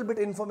a little bit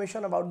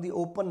information about the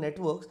open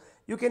networks,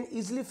 you can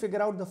easily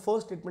figure out the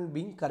first statement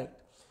being correct.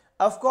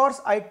 Of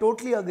course, I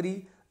totally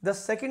agree. The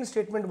second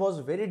statement was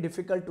very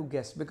difficult to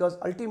guess because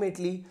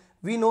ultimately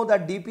we know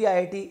that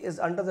DPIIT is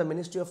under the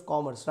Ministry of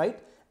Commerce,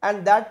 right?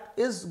 And that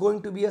is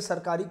going to be a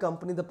Sarkari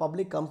company, the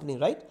public company,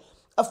 right?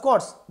 Of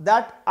course,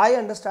 that I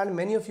understand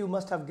many of you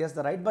must have guessed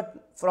the right,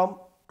 but from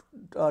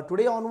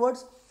today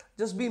onwards,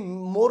 just be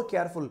more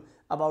careful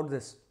about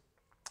this.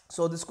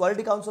 So this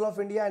Quality Council of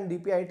India and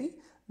DPIIT,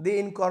 they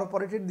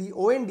incorporated the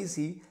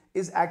ONDC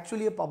is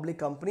actually a public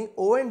company.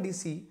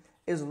 ONDC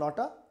is not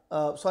a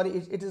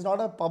it is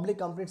not a public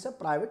company, it's a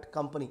private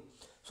company.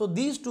 So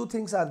these two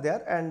things are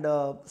there, and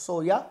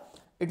so yeah,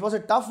 it was a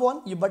tough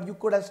one, but you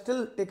could have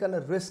still taken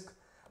a risk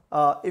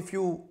if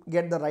you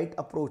get the right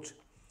approach.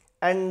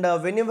 And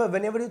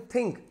whenever you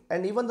think,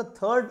 and even the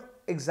third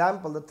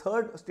example, the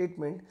third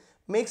statement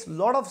makes a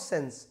lot of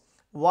sense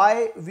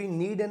why we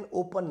need an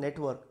open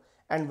network.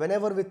 And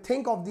whenever we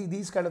think of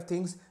these kind of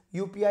things,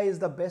 UPI is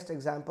the best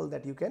example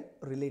that you can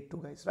relate to,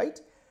 guys, right?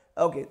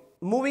 Okay,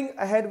 moving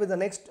ahead with the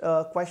next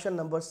question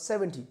number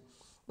 70.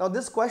 Now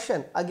this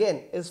question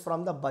again is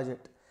from the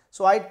budget.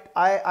 So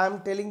I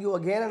am telling you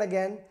again and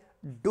again,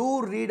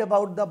 do read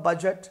about the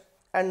budget,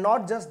 and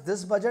not just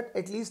this budget,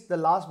 at least the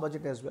last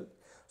budget as well.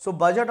 So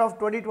budget of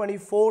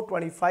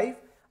 2024-25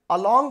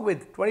 along with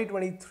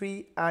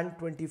 2023 and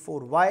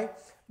 24. Why?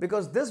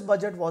 Because this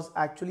budget was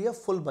actually a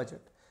full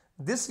budget.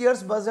 This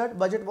year's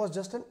budget was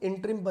just an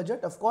interim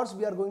budget. Of course,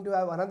 we are going to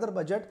have another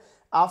budget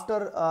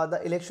after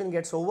the election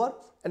gets over,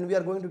 and we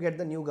are going to get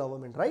the new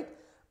government, right?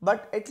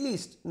 But at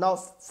least now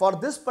for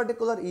this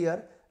particular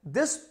year,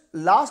 this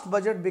last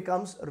budget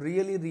becomes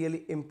really,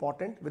 really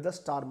important with a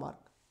star mark.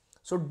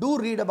 So do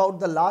read about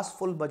the last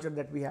full budget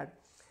that we had.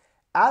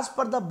 As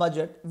per the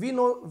budget, we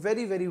know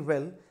very, very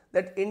well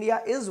that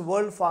India is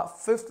world's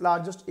 5th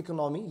largest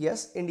economy.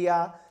 Yes,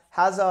 India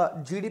has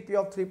a GDP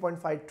of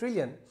 3.5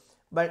 trillion,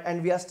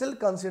 and we are still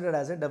considered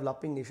as a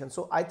developing nation.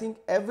 So I think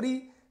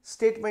every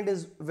statement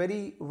is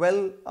very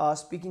well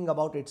speaking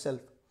about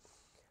itself.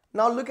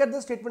 Now look at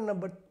the statement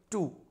number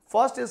 2.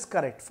 First is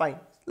correct, fine.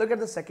 Look at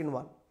the second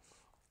one.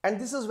 And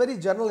this is very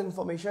general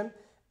information.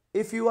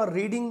 If you are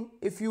reading,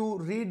 if you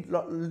read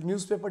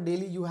newspaper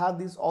daily, you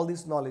have all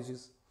these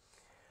knowledges.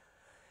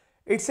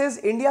 It says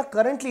India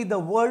currently the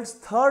world's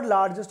 3rd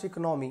largest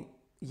economy.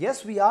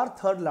 Yes, we are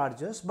 3rd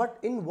largest, but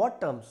in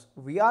what terms?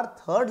 We are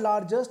 3rd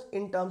largest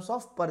in terms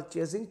of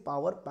purchasing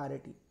power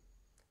parity.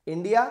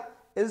 India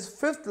is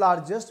 5th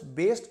largest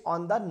based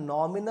on the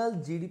nominal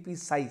GDP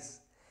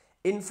size.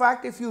 In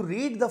fact, if you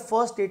read the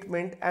first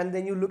statement and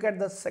then you look at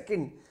the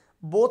second,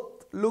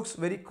 both looks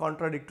very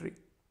contradictory.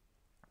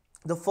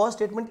 The first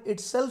statement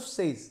itself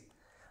says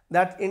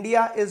that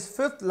India is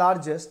 5th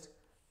largest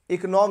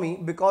economy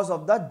because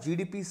of the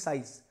GDP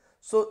size.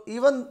 So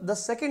even the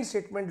second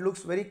statement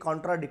looks very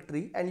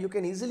contradictory, and you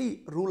can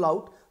easily rule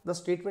out the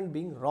statement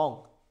being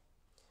wrong.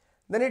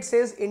 Then it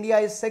says India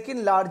is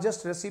 2nd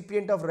largest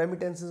recipient of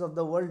remittances of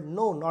the world.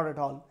 No, not at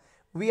all.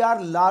 We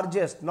are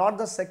largest, not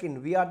the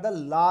second. We are the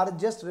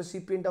largest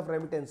recipient of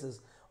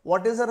remittances.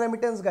 What is a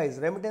remittance, guys?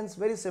 Remittance,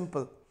 very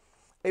simple.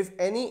 If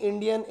any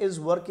Indian is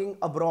working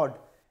abroad,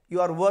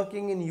 you are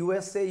working in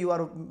USA, you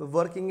are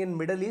working in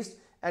Middle East,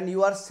 and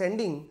you are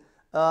sending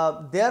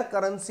their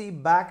currency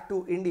back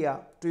to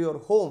India, to your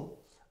home,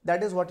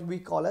 that is what we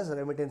call as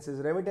remittances.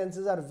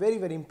 Remittances are very,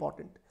 very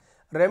important.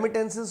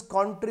 Remittances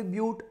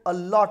contribute a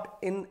lot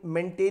in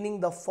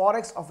maintaining the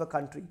forex of a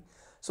country.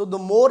 So the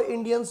more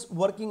Indians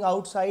working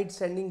outside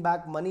sending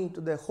back money to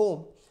their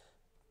home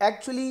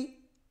actually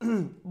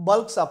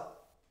bulks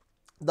up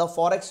the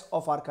forex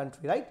of our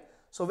country, right?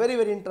 So very,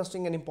 very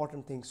interesting and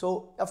important thing.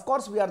 So of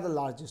course we are the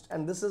largest,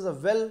 and this is a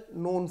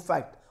well-known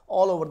fact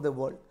all over the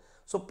world.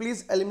 So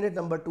please eliminate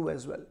number 2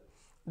 as well.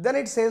 Then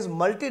it says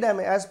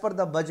as per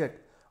the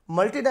budget,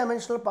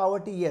 multidimensional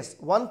poverty. Yes,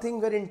 one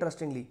thing very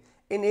interestingly,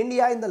 in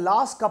India in the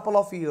last couple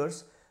of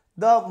years,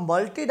 the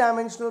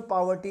multidimensional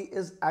poverty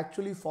is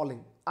actually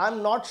falling.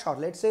 I'm not sure,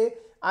 let's say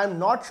I'm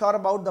not sure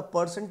about the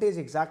percentage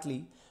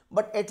exactly,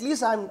 but at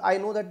least I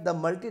know that the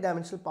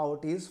multidimensional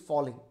poverty is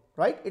falling,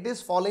 right? It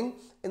is falling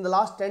in the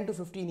last 10 to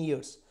 15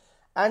 years.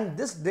 And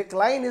this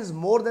decline is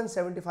more than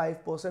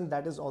 75%,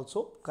 that is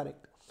also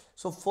correct.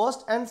 So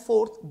first and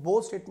fourth,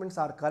 both statements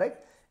are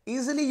correct.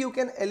 Easily you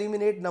can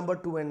eliminate number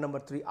 2 and number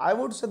 3. I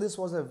would say this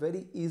was a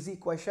very easy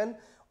question.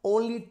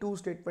 Only 2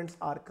 statements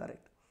are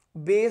correct.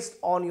 Based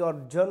on your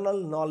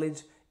general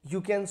knowledge, you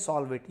can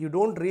solve it. You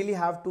don't really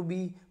have to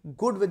be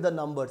good with the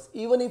numbers.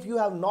 Even if you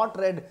have not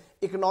read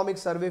economic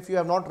survey, if you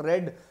have not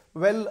read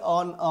well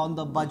on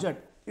the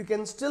budget, you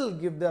can still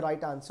give the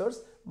right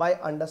answers by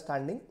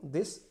understanding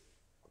this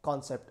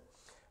concept.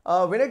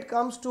 When it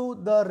comes to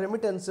the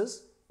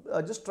remittances,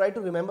 just try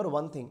to remember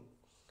one thing,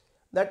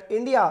 that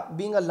India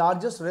being a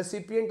largest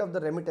recipient of the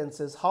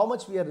remittances, how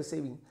much we are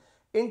receiving.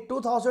 In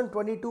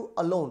 2022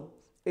 alone,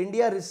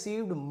 India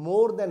received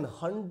more than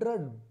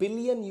 100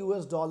 billion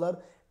US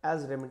dollar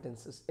as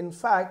remittances. In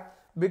fact,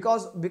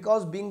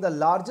 because being the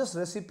largest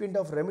recipient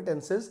of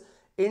remittances,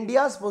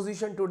 India's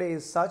position today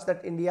is such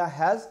that India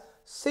has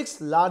 6th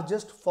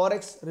largest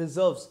forex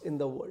reserves in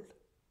the world.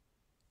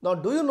 Now,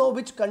 do you know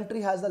which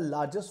country has the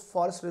largest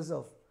forex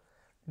reserve?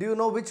 Do you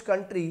know which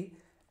country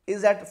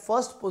is at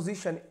first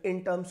position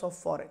in terms of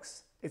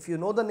forex? If you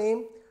know the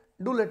name,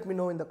 do let me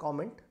know in the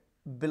comment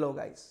below,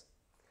 guys.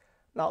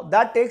 Now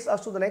that takes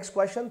us to the next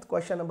question,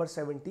 question number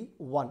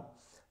 71.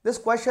 This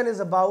question is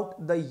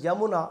about the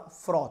Yamuna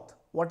froth.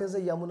 What is the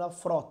Yamuna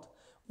froth?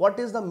 What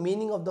is the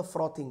meaning of the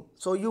frothing?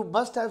 So you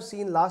must have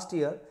seen last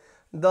year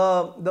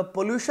the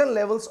pollution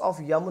levels of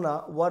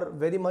Yamuna were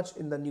very much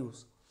in the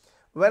news.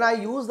 When I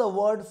use the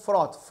word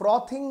froth,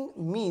 frothing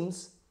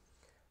means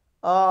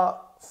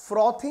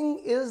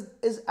frothing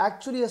is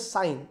actually a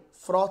sign.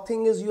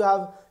 Frothing is you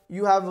have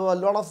a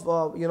lot of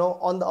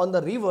on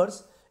the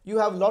rivers you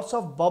have lots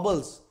of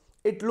bubbles.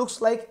 It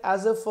looks like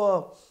as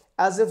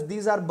if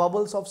these are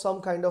bubbles of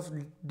some kind of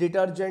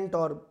detergent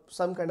or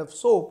some kind of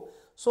soap.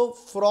 So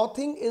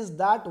frothing is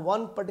that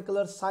one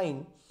particular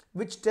sign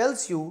which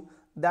tells you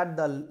that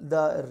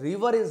the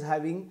river is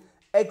having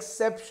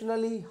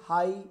exceptionally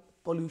high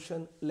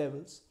pollution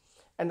levels.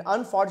 And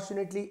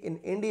unfortunately in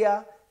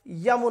India,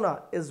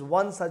 Yamuna is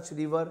one such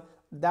river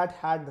that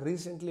had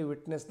recently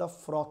witnessed the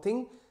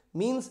frothing,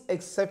 means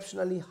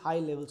exceptionally high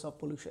levels of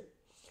pollution.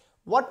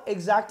 What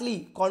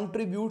exactly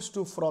contributes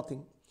to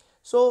frothing?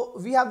 So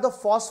we have the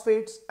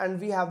phosphates and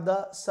we have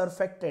the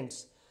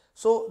surfactants.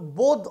 So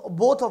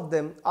both of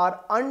them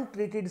are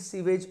untreated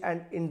sewage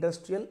and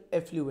industrial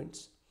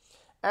effluents,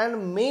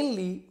 and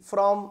mainly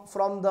from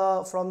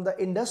the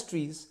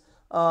industries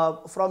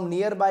from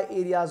nearby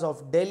areas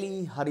of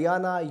Delhi,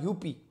 Haryana,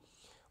 UP.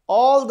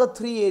 All the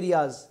 3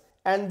 areas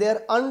and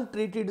their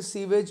untreated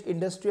sewage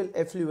industrial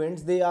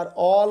effluents, they are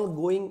all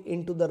going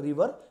into the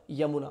river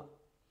Yamuna.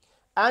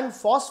 And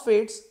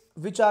phosphates,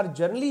 which are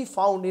generally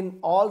found in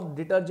all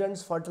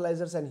detergents,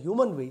 fertilizers and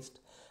human waste,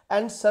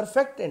 and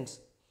surfactants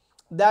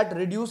that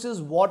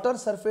reduces water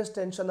surface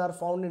tension are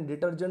found in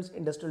detergents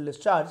industrial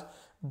discharge.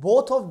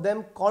 Both of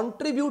them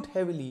contribute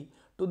heavily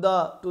to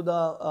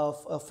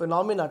the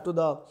phenomena, to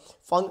the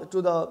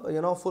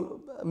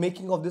full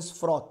making of this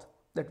froth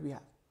that we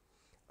have,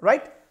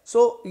 right?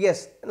 So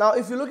yes, now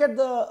if you look at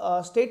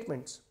the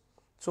statements,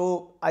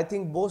 so I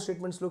think both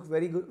statements look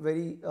very good,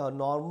 very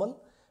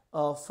normal.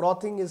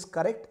 Frothing is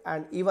correct,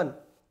 and even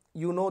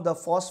the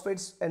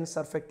phosphates and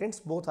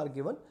surfactants both are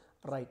given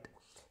right.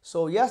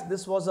 So yes,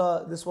 this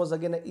was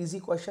again an easy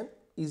question.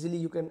 Easily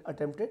you can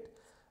attempt it.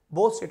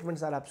 Both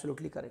statements are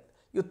absolutely correct.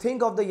 You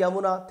think of the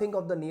Yamuna, think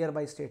of the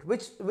nearby state.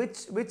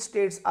 Which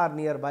states are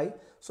nearby?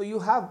 So you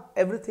have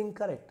everything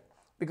correct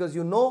because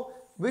you know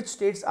which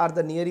states are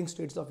the nearing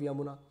states of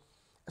Yamuna.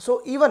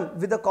 So even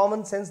with the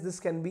common sense, this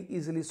can be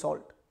easily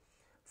solved.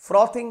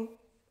 Frothing,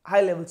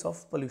 high levels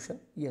of pollution,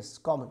 yes,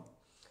 common.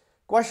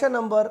 Question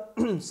number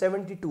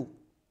 72.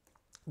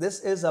 This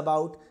is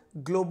about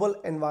global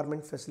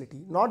environment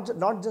facility.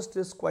 Not just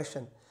this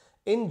question.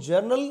 In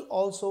general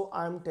also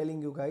I am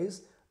telling you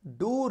guys,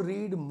 do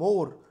read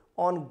more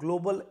on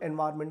global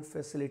environment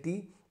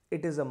facility.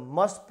 It is a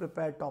must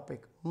prepare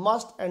topic.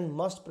 Must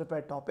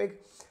prepare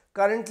topic.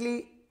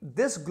 Currently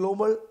this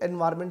global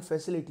environment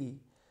facility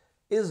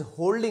is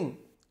holding,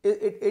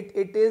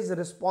 it is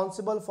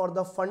responsible for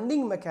the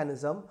funding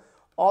mechanism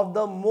of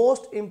the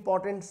most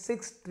important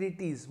 6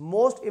 treaties,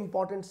 most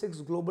important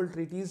 6 global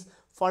treaties.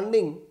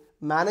 Funding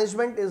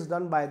management is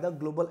done by the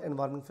global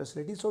environment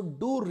facility. So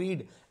do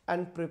read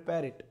and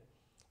prepare it.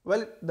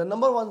 Well, the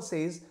number 1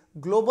 says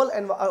global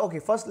okay,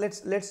 first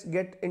let's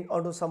get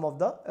into some of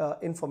the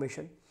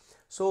information.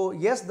 So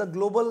yes, the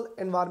global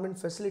environment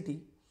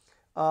facility,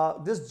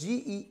 this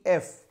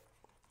GEF,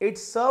 it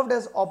served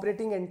as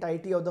operating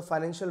entity of the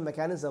financial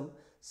mechanism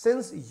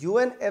since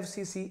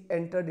UNFCCC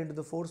entered into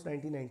the force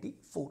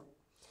 1994.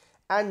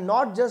 And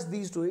not just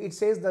these 2, it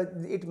says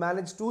that it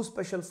managed 2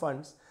 special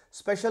funds.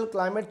 Special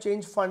Climate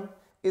Change Fund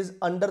is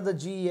under the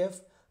GEF.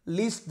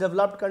 Least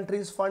Developed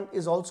Countries Fund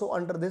is also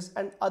under this.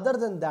 And other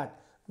than that,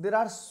 there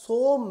are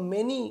so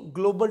many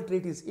global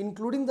treaties,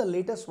 including the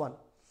latest one,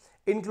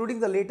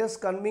 including the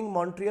latest Kunming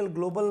Montreal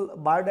Global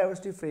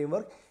Biodiversity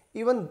Framework.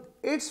 Even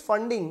its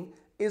funding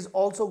is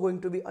also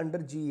going to be under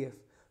GEF.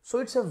 So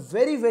it's a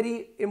very,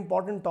 very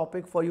important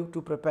topic for you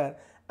to prepare.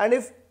 And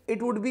if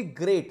it would be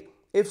great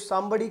if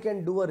somebody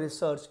can do a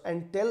research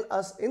and tell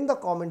us in the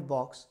comment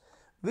box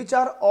which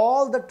are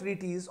all the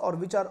treaties or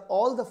which are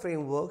all the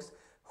frameworks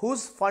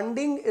whose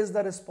funding is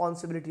the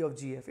responsibility of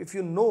GF? If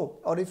you know,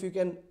 or if you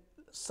can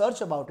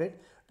search about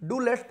it, do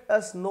let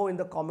us know in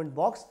the comment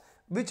box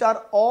which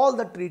are all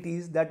the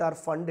treaties that are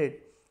funded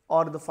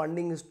or the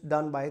funding is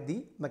done by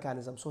the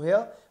mechanism. So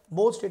here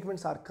both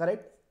statements are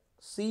correct.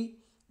 C,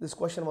 this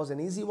question was an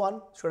easy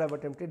one, should have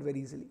attempted very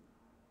easily.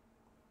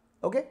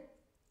 Okay.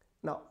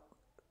 Now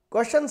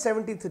question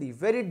 73,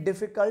 very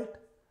difficult,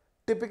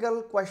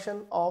 typical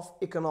question of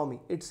economy.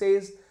 It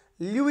says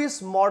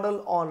Lewis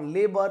model on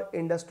labor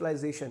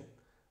industrialization.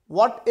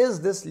 What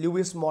is this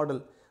Lewis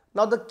model?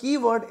 Now the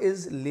keyword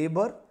is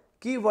labor,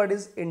 keyword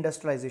is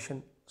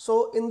industrialization.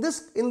 So in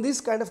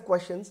these kind of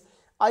questions,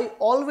 I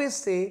always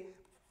say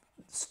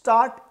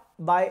start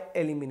by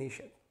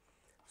elimination.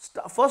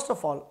 First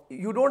of all,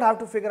 you don't have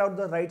to figure out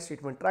the right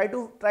statement. Try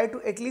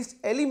to at least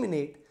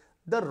eliminate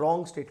the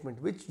wrong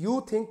statement which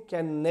you think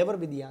can never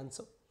be the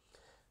answer.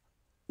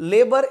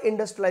 Labor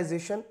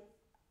industrialization,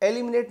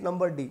 eliminate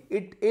number D.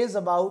 It is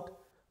about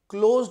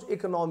closed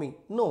economy.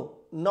 No,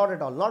 not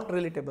at all, not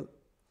relatable.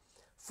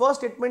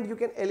 First statement you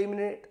can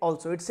eliminate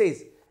also. It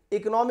says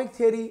economic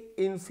theory,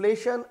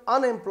 inflation,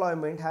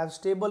 unemployment have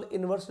stable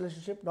inverse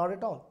relationship. Not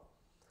at all.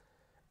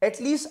 At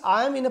least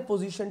I am in a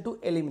position to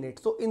eliminate.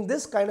 So in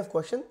this kind of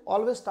question,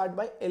 always start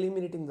by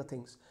eliminating the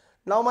things.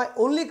 Now my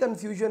only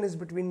confusion is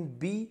between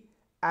B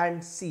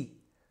and C.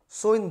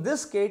 So in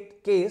this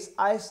case,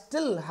 I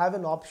still have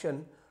an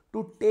option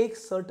to take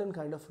certain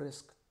kind of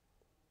risk,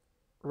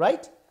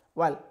 right?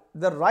 Well,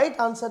 the right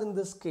answer in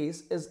this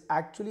case is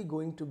actually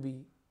going to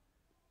be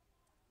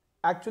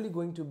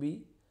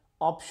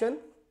option.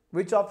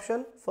 Which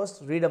option?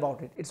 First read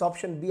about it. It's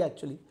option B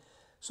actually.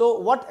 So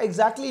what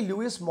exactly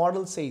Lewis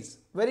model says?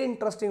 Very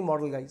interesting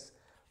model, guys.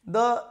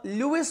 The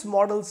Lewis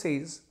model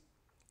says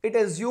it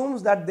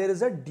assumes that there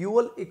is a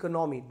dual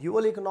economy.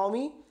 Dual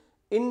economy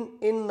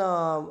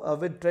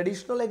with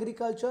traditional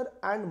agriculture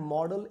and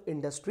model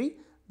industry.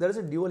 There is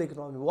a dual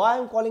economy. Why I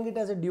am calling it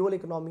as a dual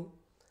economy?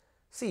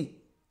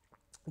 See,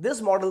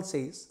 this model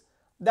says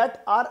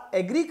that our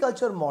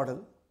agriculture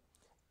model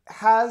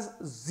has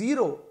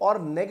zero or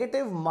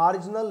negative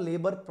marginal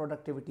labor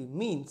productivity.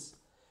 Means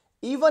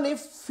even if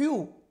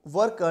few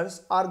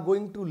workers are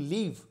going to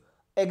leave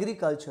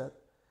agriculture,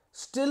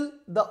 still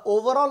the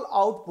overall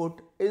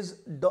output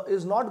is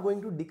not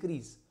going to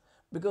decrease,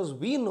 because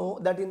we know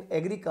that in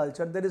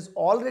agriculture there is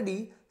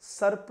already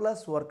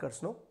surplus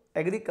workers. No,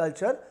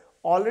 agriculture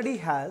already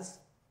has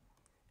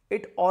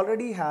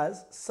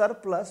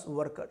surplus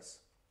workers,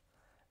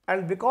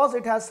 and because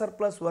it has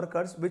surplus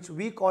workers, which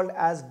we called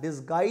as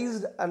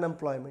disguised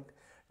unemployment.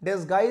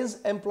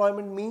 Disguised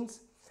employment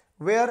means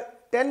where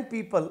 10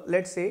 people,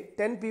 let's say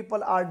 10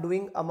 people are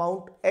doing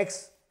amount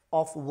X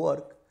of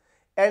work,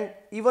 and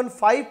even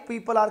 5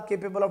 people are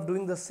capable of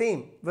doing the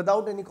same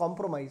without any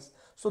compromise.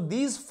 So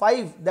these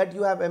 5 that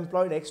you have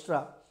employed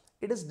extra,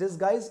 it is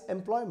disguised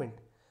employment.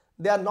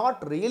 They are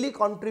not really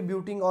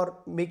contributing or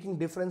making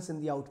difference in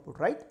the output,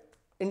 right?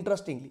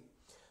 Interestingly.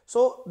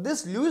 So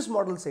this Lewis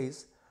model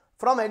says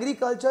from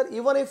agriculture,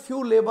 even if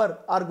few labor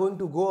are going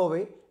to go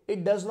away,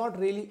 it does not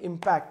really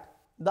impact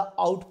the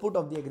output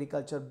of the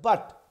agriculture.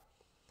 But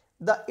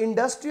the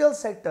industrial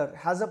sector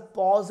has a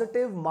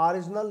positive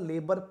marginal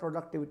labor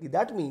productivity.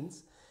 That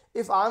means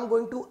if I am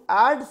going to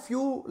add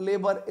few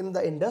labor in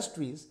the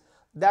industries,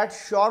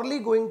 that's surely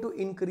going to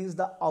increase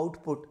the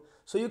output.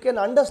 So you can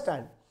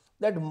understand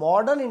that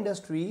modern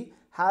industry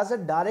has a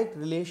direct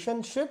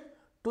relationship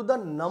to the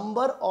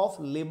number of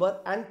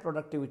labor and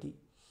productivity,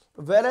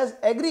 whereas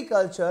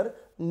agriculture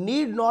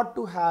need not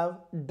to have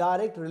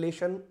direct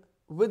relation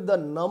with the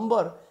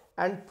number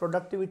and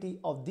productivity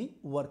of the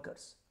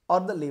workers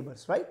or the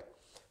laborers, right?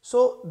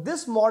 So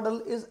this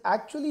model is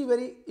actually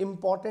very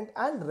important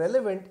and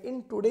relevant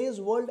in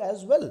today's world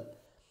as well,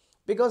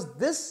 because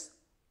this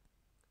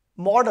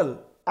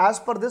model, as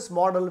per this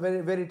model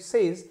where it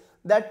says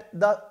that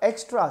the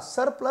extra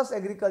surplus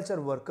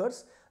agriculture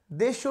workers,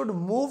 they should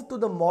move to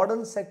the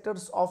modern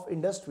sectors of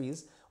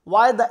industries.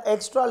 Why the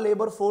extra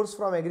labor force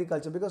from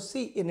agriculture? Because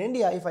see, in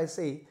India, if I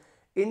say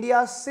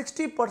India's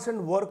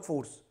 60%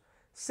 workforce,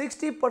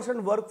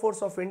 60%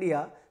 workforce of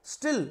India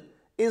still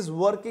is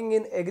working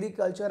in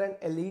agriculture and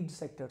allied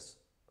sectors,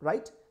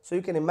 right? So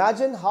you can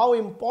imagine how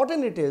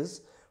important it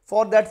is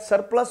for that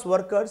surplus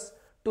workers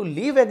to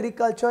leave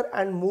agriculture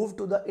and move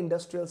to the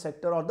industrial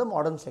sector or the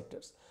modern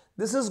sectors.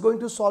 This is going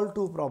to solve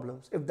two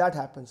problems if that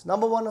happens.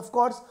 Number one, of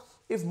course,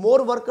 if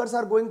more workers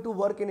are going to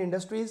work in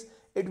industries,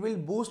 it will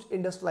boost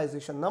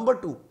industrialization. Number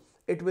two,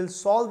 it will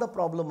solve the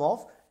problem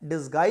of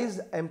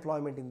disguised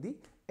employment in the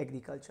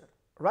agriculture,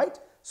 right?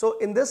 So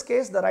in this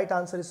case, the right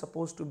answer is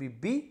supposed to be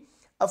B.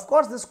 Of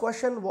course, this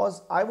question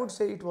was, I would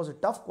say it was a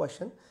tough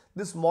question.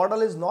 This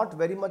model is not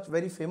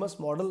very famous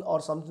model or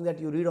something that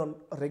you read on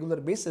a regular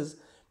basis,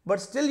 but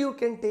still you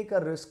can take a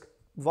risk.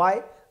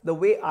 Why? The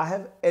way I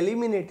have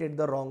eliminated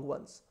the wrong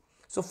ones.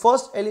 So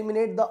first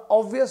eliminate the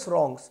obvious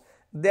wrongs,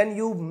 then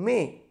you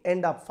may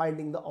end up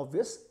finding the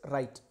obvious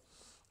right.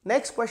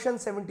 Next question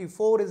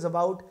 74 is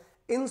about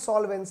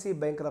Insolvency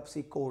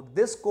Bankruptcy Code.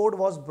 This code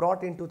was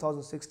brought in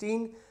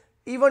 2016.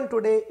 Even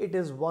today, it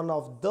is one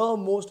of the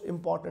most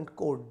important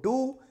code.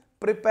 Do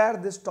prepare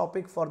this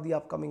topic for the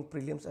upcoming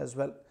prelims as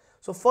well.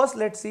 So first,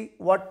 let's see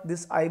what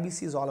this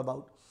IBC is all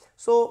about.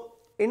 So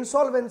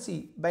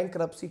Insolvency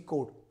Bankruptcy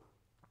Code.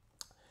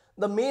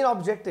 The main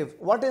objective,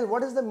 what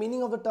is the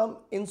meaning of the term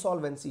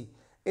insolvency?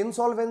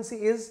 Insolvency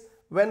is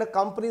when a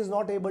company is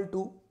not able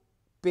to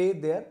pay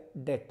their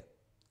debt.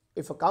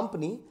 If a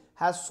company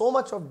has so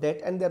much of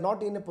debt and they are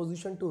not in a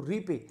position to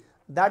repay,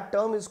 that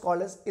term is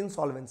called as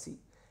insolvency.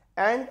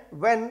 And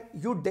when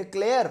you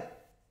declare,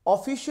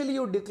 officially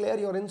you declare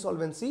your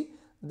insolvency,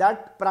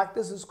 that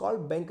practice is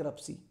called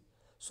bankruptcy.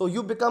 So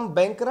you become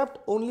bankrupt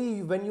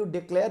only when you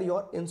declare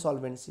your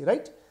insolvency,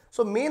 right?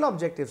 So main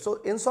objective,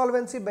 so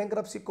Insolvency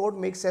Bankruptcy Code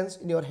makes sense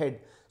in your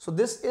head. So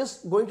this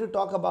is going to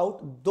talk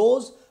about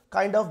those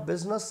kind of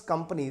business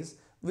companies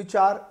which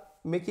are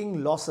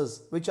making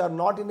losses, which are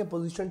not in a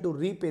position to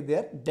repay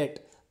their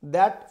debt.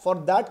 That for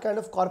that kind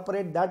of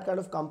corporate, that kind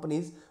of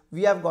companies,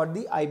 we have got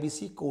the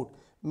IBC code.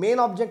 Main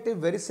objective,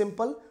 very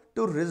simple,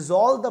 to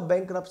resolve the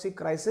bankruptcy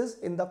crisis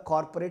in the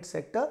corporate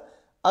sector.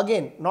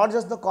 Again, not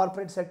just the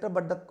corporate sector,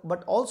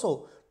 but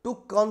also to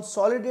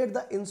consolidate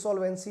the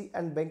insolvency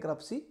and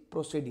bankruptcy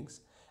proceedings.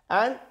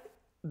 And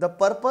the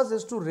purpose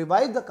is to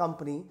revive the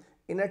company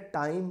in a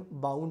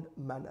time-bound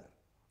manner.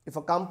 If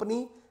a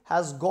company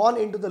has gone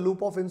into the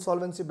loop of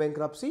insolvency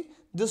bankruptcy,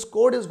 this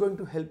code is going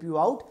to help you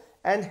out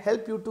and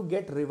help you to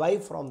get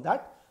revived from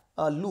that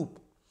loop.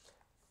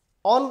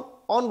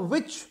 On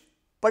which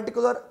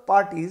particular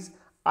parties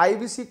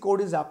IBC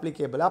code is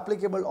applicable?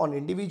 Applicable on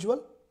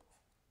individual,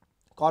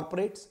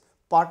 corporates,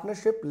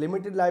 partnership,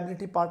 limited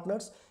liability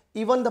partners,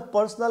 even the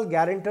personal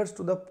guarantors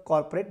to the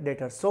corporate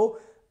debtors. So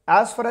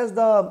as far as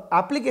the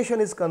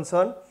application is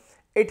concerned,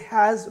 it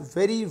has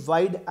very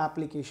wide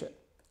application,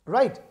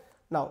 right?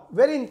 Now,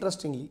 very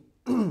interestingly,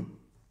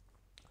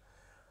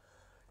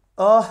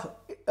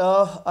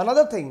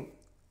 another thing,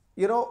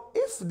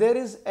 if there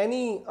is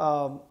any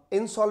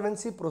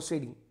insolvency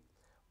proceeding,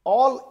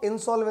 all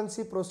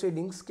insolvency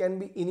proceedings can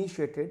be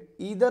initiated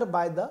either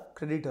by the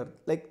creditor,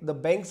 like the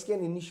banks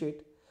can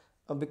initiate,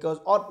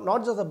 or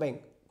not just the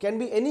bank, can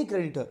be any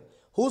creditor,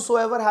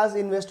 whosoever has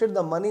invested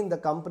the money in the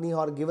company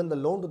or given the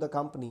loan to the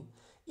company.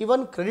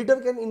 Even creditor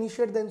can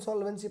initiate the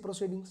insolvency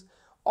proceedings,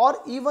 or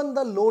even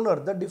the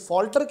loaner, the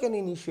defaulter, can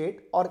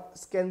initiate or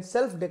can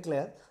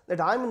self-declare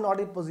that I am not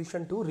in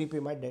position to repay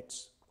my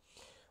debts.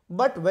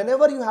 But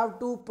whenever you have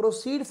to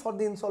proceed for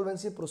the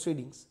insolvency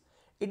proceedings,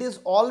 it is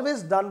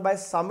always done by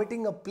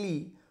submitting a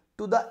plea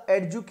to the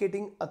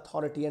adjudicating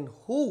authority. And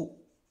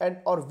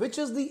which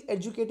is the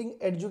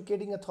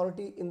adjudicating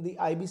authority in the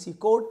IBC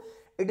code?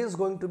 It is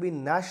going to be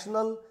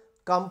National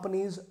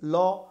Companies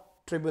Law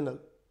Tribunal.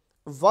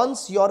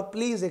 Once your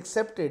plea is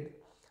accepted,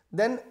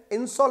 then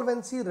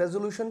insolvency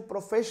resolution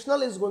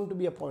professional is going to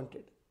be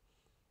appointed,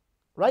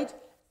 right?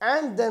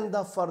 And then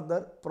the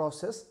further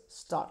process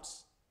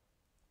starts.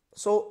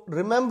 So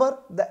remember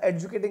the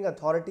adjudicating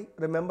authority,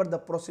 remember the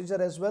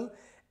procedure as well.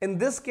 In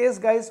this case,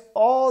 guys,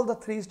 all the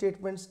three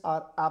statements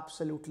are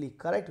absolutely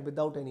correct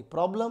without any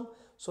problem.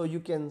 So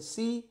you can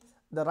see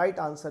the right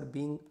answer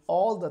being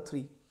all the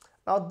three.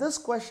 Now this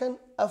question,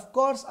 of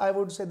course, I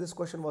would say this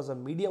question was a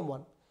medium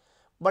one.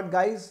 But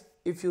guys,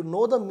 if you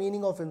know the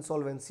meaning of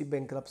insolvency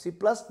bankruptcy,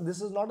 plus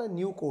this is not a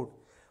new code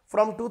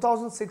from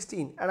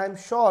 2016, and I'm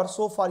sure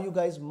so far you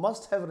guys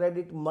must have read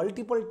it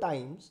multiple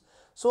times.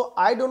 So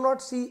I do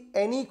not see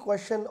any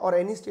question or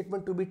any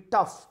statement to be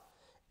tough.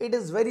 It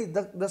is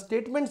the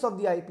statements of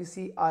the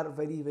IPC are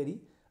very,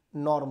 very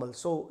normal.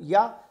 So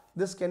yeah,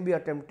 this can be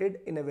attempted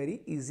in a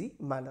very easy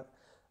manner.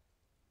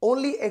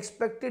 Only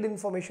expected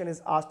information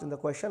is asked in the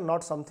question,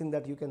 not something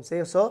that you can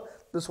say, sir,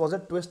 this was a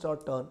twist or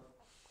turn.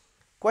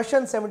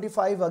 Question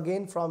 75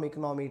 again from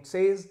economy. It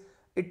says,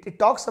 it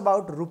talks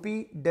about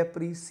rupee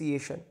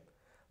depreciation.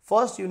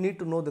 First, you need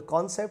to know the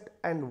concept,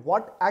 and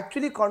what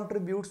actually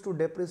contributes to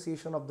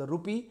depreciation of the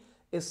rupee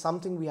is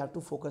something we have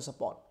to focus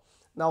upon.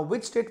 Now,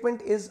 which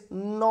statement is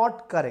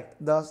not correct?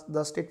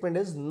 The statement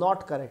is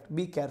not correct.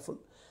 Be careful.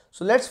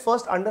 So let's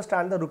first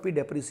understand the rupee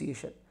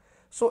depreciation.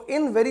 So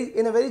in a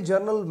very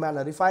general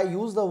manner, if I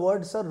use the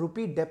word, sir,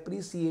 rupee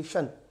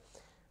depreciation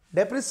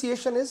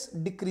is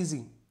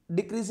decreasing.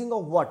 Decreasing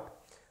of what?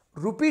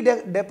 Rupee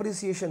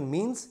depreciation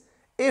means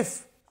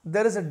if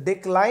there is a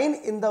decline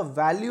in the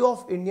value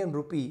of Indian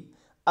rupee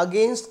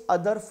against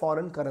other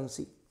foreign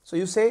currency. So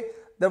you say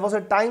there was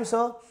a time,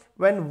 sir,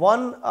 when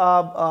one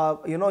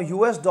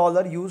US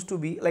dollar used to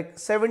be like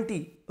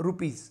 70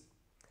 rupees,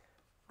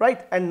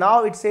 right? And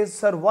now it says,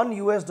 sir, one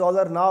US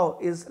dollar now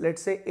is,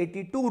 let's say,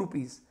 82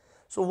 rupees.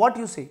 So what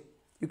you say?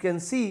 You can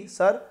see,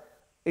 sir,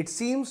 it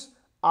seems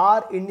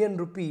our Indian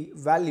rupee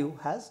value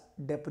has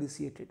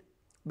depreciated,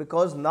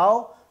 because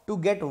now to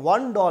get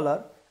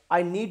 $1,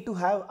 I need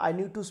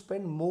to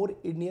spend more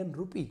Indian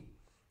rupee,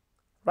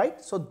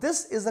 right? So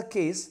this is a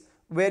case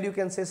where you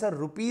can say, sir,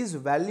 rupee's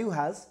value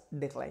has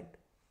declined.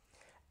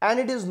 And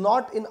it is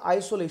not in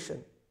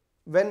isolation.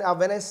 When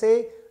I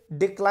say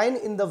decline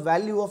in the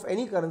value of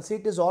any currency,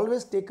 it is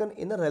always taken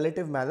in a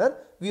relative manner.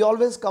 We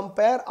always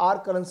compare our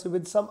currency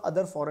with some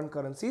other foreign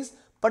currencies,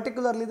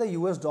 particularly the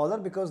US dollar,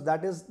 because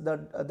that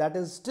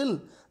is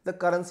still the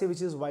currency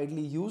which is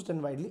widely used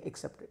and widely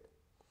accepted.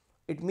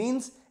 It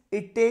means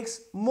it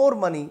takes more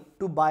money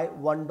to buy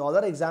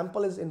 $1.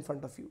 Example is in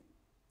front of you.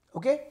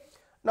 Okay.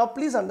 Now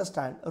please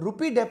understand,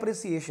 rupee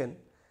depreciation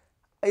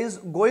is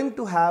going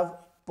to have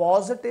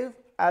positive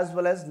as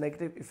well as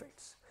negative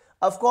effects.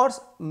 Of course,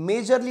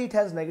 majorly it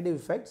has negative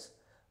effects.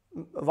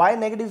 Why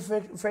negative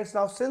effects?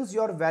 Now, since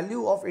your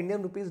value of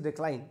Indian rupees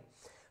decline,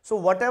 so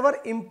whatever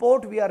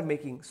import we are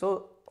making,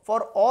 so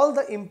for all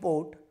the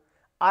import,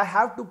 I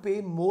have to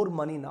pay more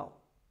money now.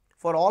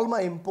 For all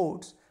my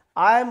imports,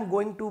 I am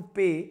going to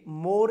pay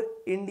more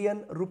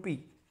Indian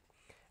rupee,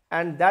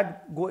 and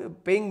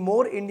paying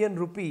more Indian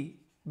rupee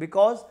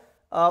because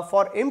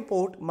for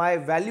import my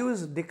value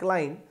is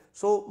declined,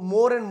 so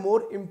more and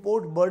more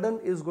import burden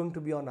is going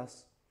to be on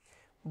us.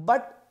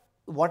 But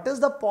what is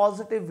the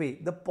positive way?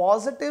 The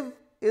positive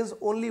is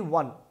only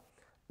one.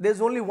 There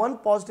is only one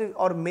positive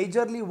or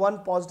majorly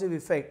one positive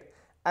effect,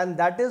 and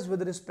that is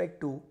with respect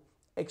to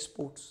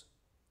exports.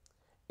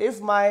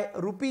 If my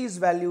rupees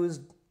value is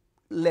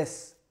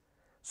less,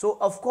 so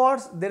of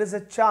course there is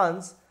a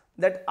chance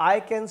that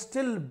I can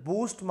still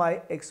boost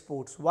my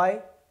exports.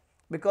 Why?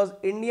 Because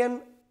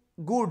Indian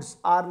goods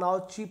are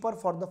now cheaper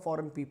for the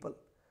foreign people.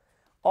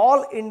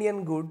 All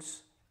Indian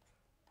goods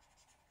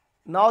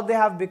now they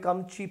have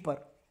become cheaper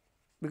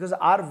because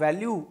our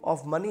value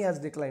of money has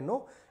declined.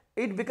 No,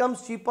 it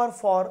becomes cheaper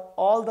for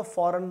all the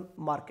foreign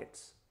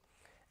markets,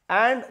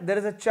 and there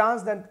is a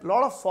chance that a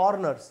lot of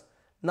foreigners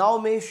now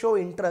may show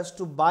interest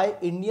to buy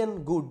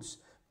Indian goods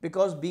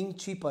because being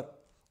cheaper,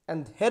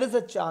 and here is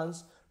a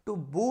chance to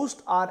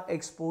boost our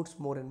exports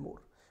more and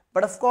more.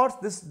 But of course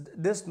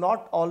this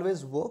not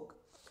always work.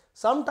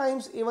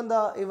 Sometimes even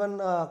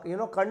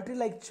country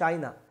like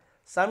China,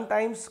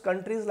 sometimes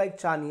countries like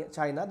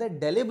China, they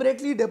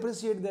deliberately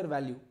depreciate their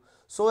value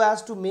so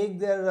as to make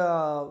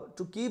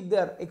to keep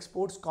their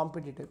exports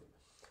competitive.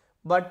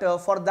 But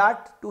for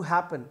that to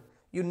happen,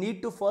 you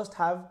need to first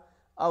have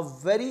a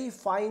very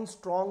fine,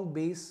 strong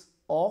base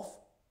of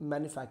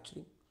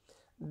manufacturing.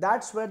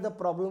 That's where the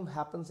problem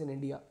happens in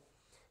India.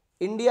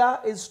 India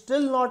is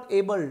still not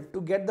able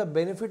to get the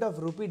benefit of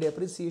rupee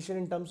depreciation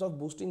in terms of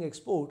boosting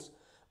exports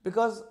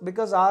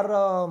because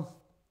our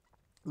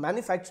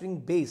manufacturing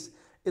base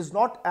is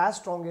not as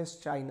strong as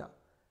China.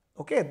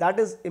 Okay, that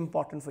is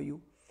important for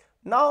you.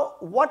 Now,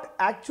 what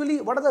are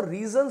the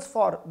reasons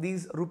for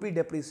these rupee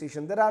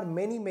depreciation? There are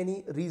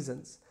many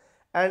reasons,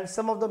 and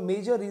some of the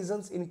major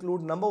reasons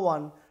include: number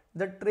one,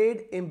 the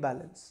trade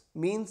imbalance.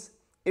 Means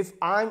if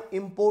I am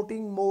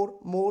importing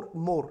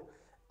more,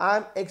 I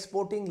am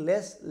exporting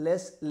less.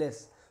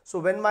 So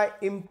when my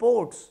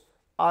imports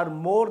are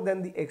more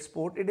than the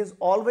export, it is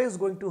always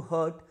going to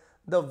hurt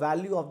the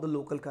value of the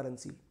local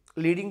currency,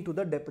 leading to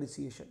the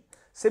depreciation.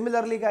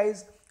 Similarly,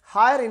 guys,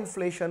 higher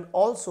inflation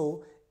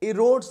also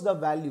erodes the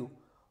value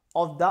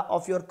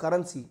of your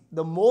currency.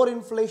 The more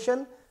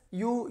inflation,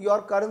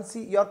 your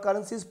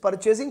currency's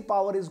purchasing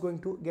power is going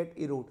to get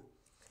eroded.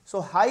 So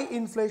high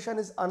inflation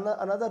is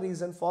another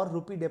reason for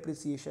rupee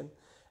depreciation.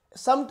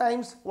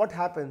 Sometimes what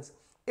happens,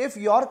 if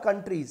your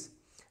country's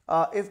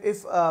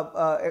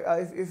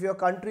if your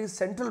country's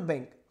central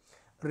bank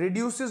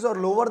reduces or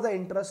lower the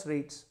interest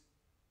rates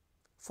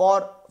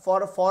for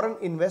foreign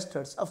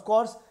investors, of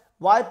course,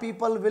 why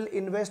people will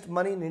invest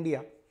money in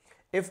India?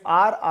 If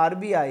our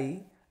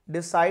RBI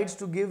decides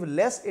to give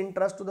less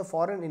interest to the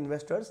foreign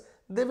investors,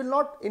 they will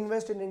not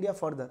invest in India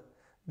further.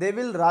 They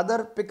will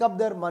rather pick up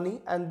their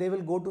money and they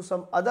will go to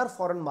some other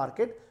foreign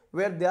market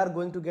where they are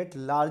going to get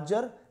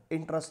larger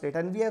interest rate.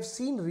 And we have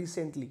seen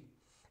recently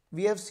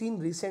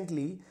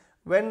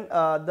when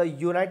the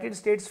United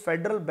States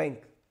Federal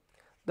Bank,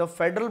 the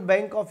Federal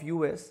Bank of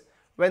US,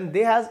 when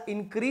they has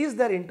increased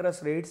their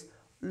interest rates,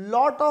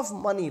 lot of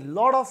money,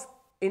 lot of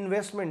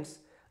investments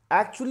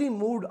actually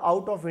moved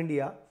out of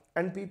India,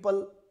 and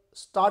people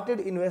started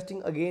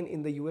investing again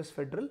in the US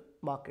federal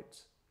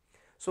markets.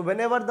 So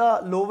whenever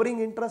the lowering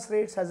interest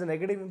rates has a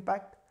negative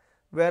impact,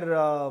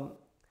 where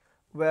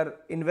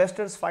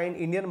investors find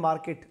Indian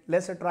market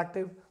less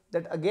attractive,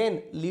 that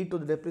again lead to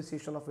the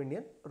depreciation of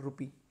Indian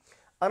rupee.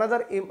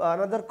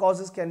 Another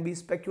causes can be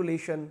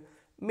speculation,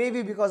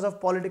 maybe because of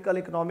political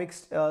economic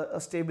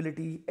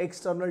stability,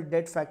 external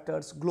debt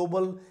factors,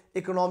 global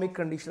economic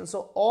conditions.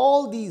 So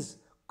all these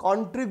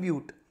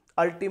contribute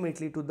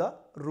ultimately to the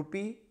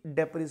rupee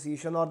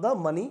depreciation or the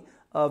money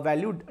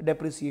value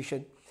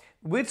depreciation.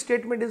 Which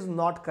statement is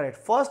not correct?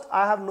 First,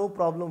 I have no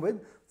problem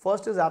with.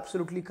 First is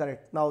absolutely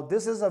correct. Now,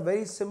 this is a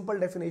very simple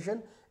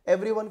definition.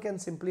 Everyone can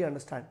simply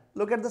understand.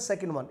 Look at the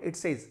second one. It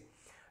says,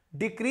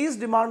 decreased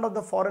demand of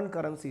the foreign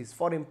currencies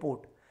for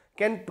import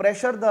can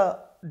pressure the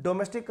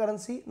domestic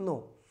currency?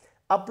 No.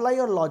 Apply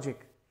your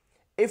logic.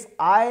 If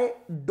I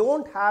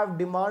don't have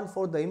demand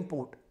for the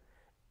import,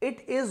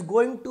 it is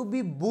going to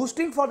be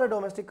boosting for the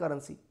domestic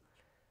currency.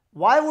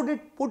 Why would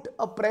it put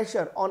a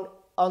pressure on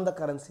the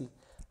currency?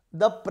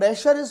 The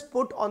pressure is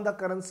put on the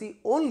currency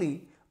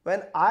only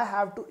when I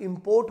have to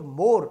import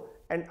more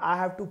and I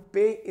have to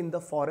pay in the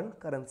foreign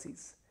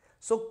currencies.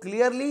 So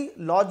clearly,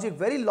 logic,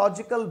 very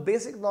logical,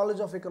 basic knowledge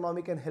of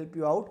economy can help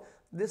you out.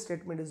 This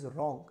statement is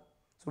wrong.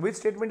 So which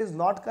statement is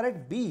not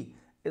correct? B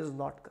is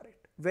not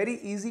correct.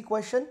 Very easy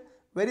question,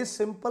 very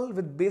simple,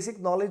 with basic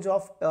knowledge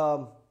of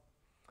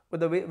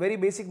with a very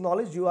basic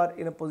knowledge, you are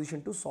in a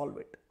position to solve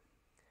it.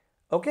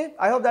 Okay,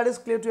 I hope that is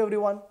clear to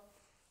everyone.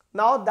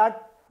 Now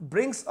that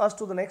brings us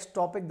to the next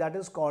topic, that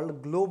is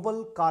called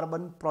Global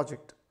Carbon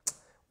Project.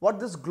 What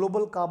this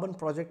Global Carbon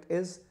Project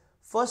is,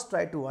 first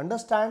try to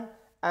understand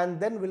and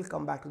then we'll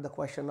come back to the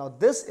question. Now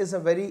this is a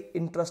very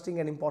interesting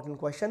and important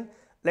question.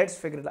 Let's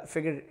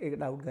figure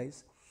it out,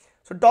 guys.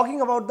 So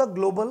talking about the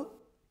global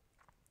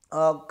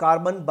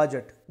carbon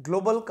budget,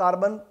 global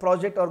carbon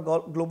project or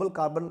global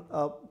carbon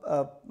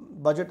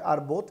budget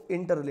are both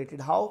interrelated.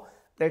 How?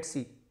 Let's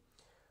see.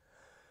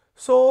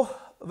 So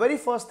very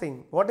first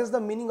thing, what is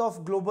the meaning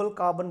of global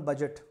carbon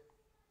budget?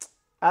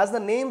 As the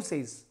name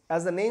says,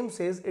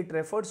 it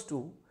refers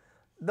to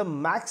the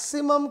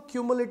maximum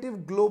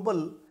cumulative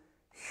global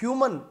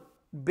human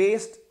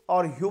based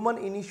or human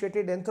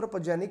initiated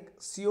anthropogenic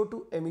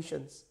CO2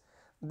 emissions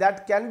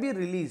that can be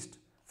released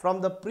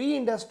from the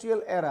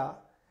pre-industrial era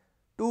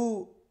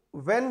to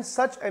when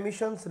such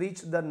emissions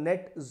reach the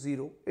net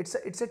zero. It's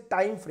a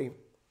time frame.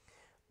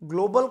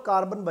 Global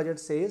carbon budget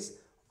says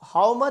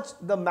how much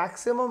the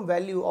maximum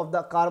value of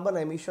the carbon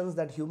emissions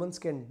that humans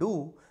can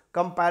do,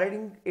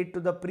 comparing it to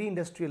the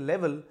pre-industrial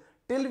level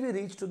till we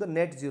reach to the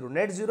net zero.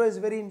 Net zero is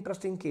a very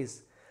interesting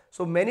case.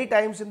 So many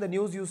times in the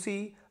news you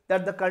see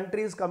that the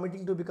country is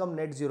committing to become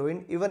net zero.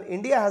 Even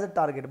India has a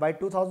target. By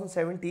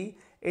 2070,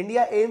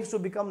 India aims to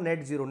become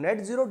net zero.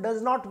 Net zero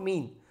does not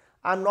mean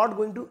I am not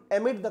going to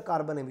emit the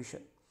carbon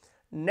emission.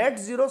 Net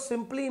zero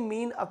simply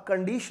mean a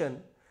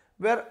condition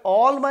where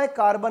all my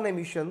carbon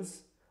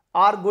emissions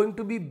are going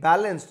to be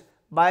balanced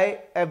by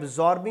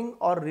absorbing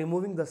or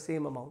removing the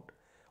same amount.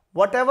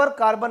 Whatever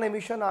carbon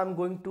emission I am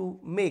going to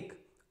make,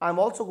 I am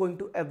also going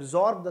to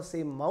absorb the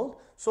same amount.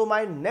 So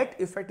my net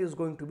effect is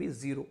going to be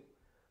zero.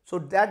 So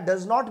that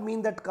does not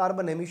mean that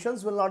carbon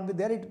emissions will not be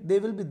there. They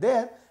will be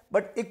there,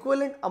 but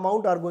equivalent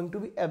amount are going to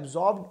be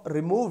absorbed,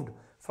 removed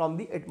from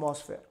the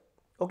atmosphere.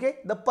 Okay,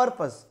 the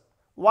purpose,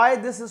 why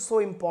this is so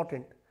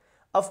important.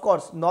 Of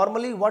course,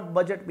 normally what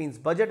budget means?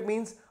 Budget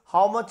means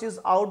how much is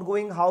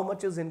outgoing, how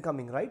much is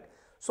incoming, right?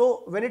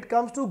 So when it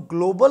comes to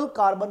global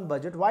carbon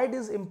budget, why it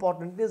is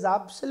important? It is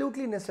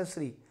absolutely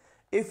necessary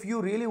if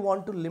you really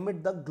want to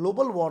limit the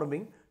global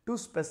warming to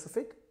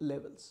specific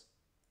levels,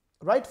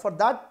 right? For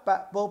that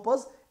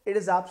purpose, it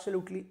is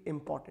absolutely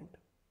important.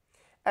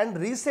 And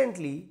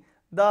recently,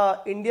 the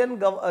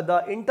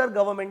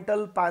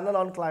Intergovernmental Panel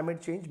on Climate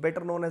Change,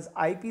 better known as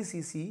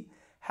IPCC,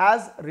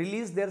 has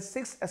released their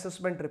 6th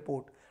assessment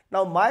report.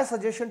 Now, my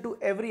suggestion to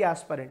every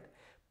aspirant,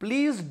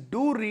 please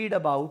do read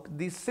about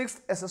the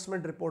 6th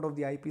assessment report of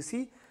the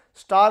IPCC.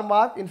 Star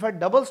mark, in fact,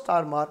 double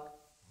star mark,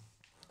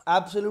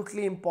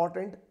 absolutely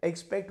important.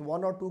 Expect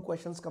 1 or 2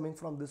 questions coming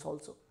from this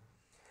also.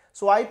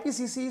 So,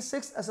 IPCC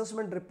 6th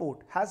assessment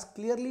report has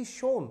clearly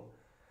shown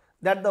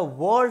that the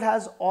world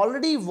has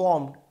already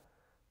warmed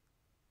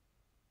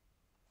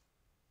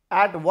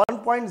at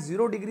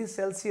 1.0 degrees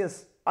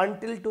Celsius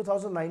until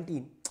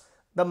 2019.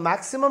 The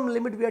maximum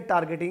limit we are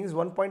targeting is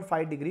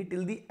 1.5 degree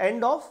till the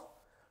end of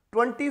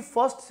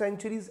 21st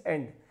century's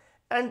end.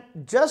 And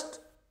just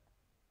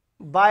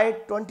by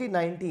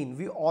 2019,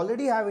 we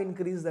already have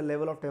increased the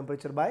level of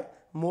temperature by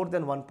more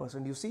than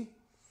 1%, you see.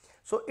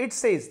 So it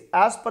says,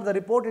 as per the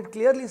report, it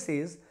clearly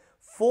says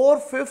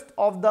 4/5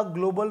 of the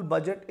global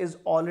budget is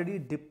already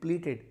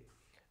depleted.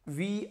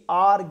 We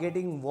are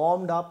getting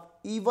warmed up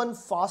even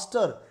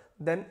faster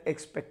than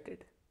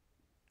expected.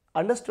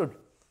 Understood?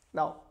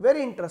 Now,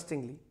 very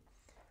interestingly,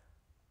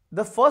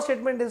 the first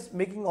statement is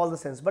making all the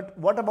sense, but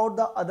what about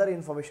the other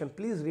information?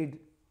 Please read.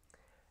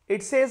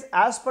 It says,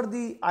 as per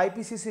the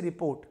IPCC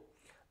report,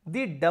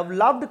 the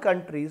developed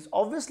countries,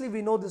 obviously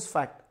we know this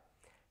fact.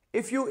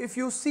 If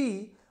you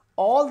see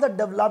all the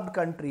developed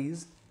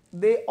countries,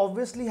 they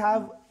obviously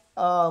have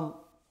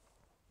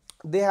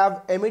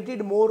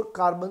emitted more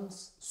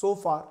carbons so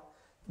far,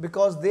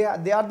 because they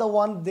are the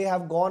one, they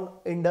have gone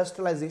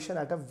industrialization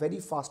at a very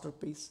faster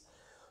pace.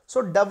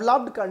 So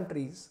developed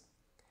countries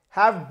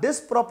have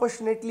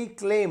disproportionately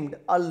claimed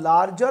a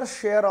larger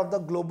share of the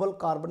global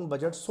carbon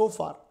budget so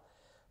far,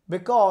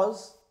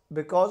 because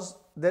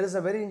there is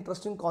a very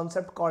interesting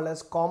concept called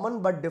as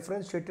common but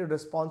differentiated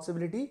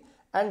responsibility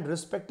and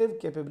respective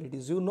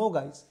capabilities. You know,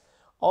 guys,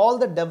 all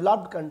the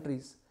developed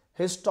countries,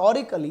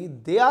 historically,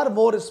 they are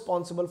more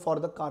responsible for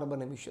the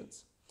carbon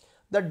emissions.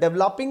 The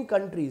developing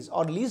countries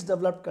or least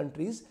developed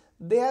countries,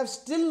 they have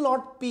still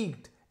not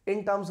peaked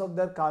in terms of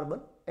their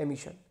carbon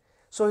emission.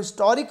 So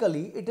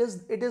historically, it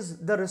is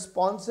the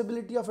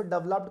responsibility of a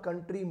developed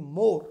country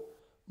more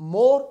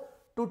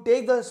to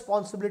take the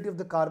responsibility of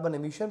the carbon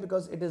emission,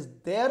 because it is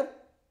their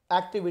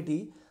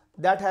activity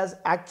that has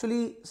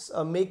actually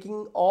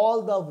making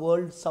all the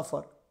world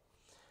suffer.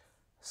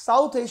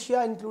 South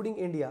Asia, including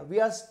India, we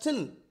are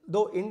still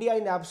though India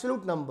in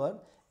absolute number,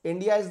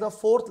 India is the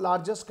 4th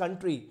largest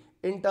country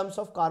in terms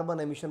of carbon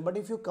emission. But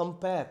if you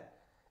compare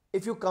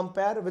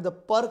with the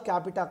per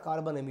capita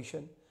carbon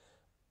emission,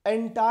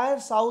 entire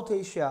South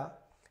Asia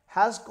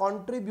has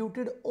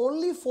contributed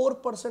only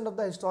 4% of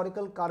the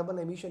historical carbon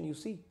emission, you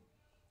see.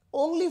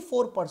 Only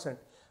 4%.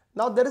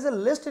 Now there is a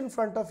list in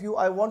front of you.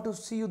 I want to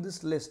see you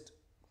this list.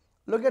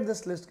 Look at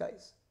this list,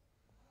 guys.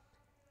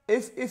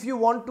 If you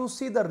want to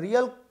see the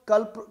real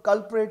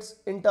culprits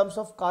in terms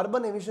of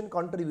carbon emission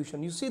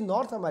contribution, you see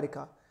North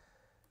America,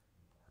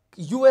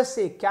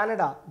 USA,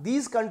 Canada,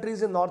 these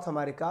countries in North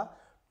America,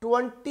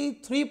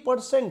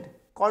 23%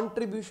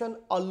 contribution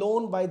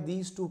alone by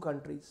these two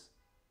countries,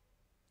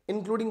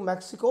 including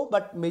Mexico,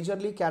 but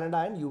majorly Canada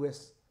and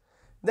US.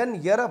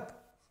 Then Europe,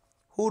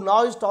 who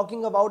now is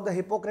talking about the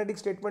Hippocratic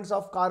statements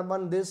of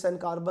carbon this and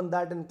carbon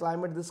that and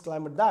climate this,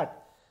 climate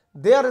that,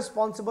 they are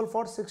responsible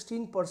for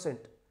 16%.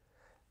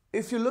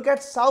 If you look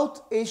at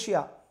South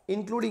Asia,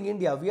 including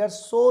India, we are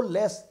so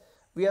less,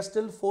 we are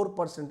still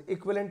 4%,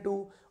 equivalent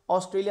to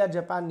Australia,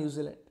 Japan, New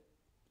Zealand.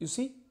 You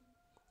see?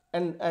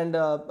 And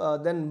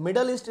then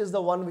Middle East is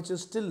the one which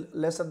is still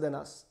lesser than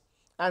us.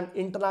 And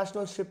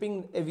international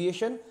shipping,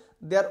 aviation,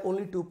 they are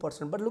only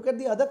 2%. But look at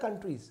the other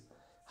countries.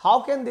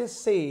 How can they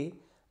say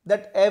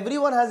that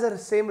everyone has the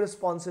same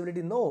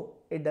responsibility? No,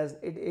 it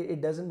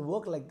doesn't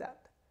work like that.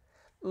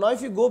 Now,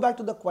 if you go back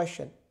to the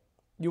question,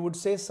 you would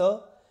say,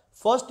 sir,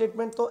 first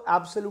statement though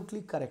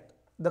absolutely correct.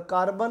 The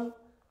carbon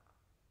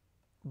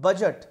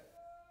budget,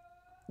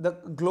 the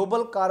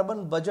global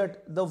carbon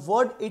budget, the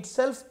word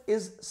itself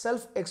is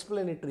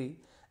self-explanatory,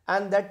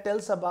 and that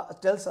tells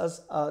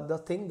us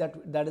the thing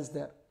that is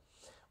there.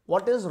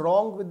 What is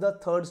wrong with the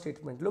third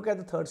statement? Look at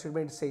the third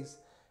statement. It says,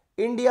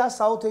 India,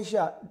 South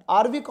Asia,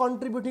 are we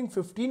contributing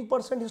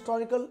 15%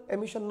 historical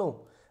emission?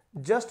 No,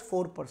 just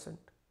 4%.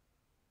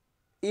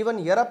 Even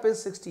Europe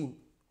is 16.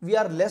 We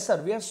are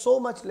lesser. We are so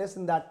much less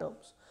in that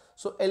terms.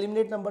 So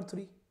eliminate number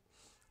 3.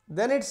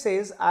 Then it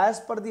says, as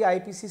per the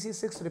IPCC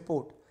 6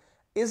 report,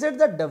 is it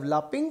the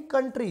developing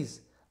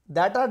countries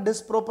that are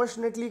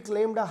disproportionately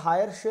claimed a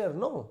higher share?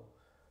 No.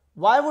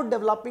 Why would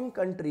developing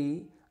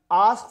country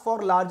ask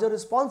for larger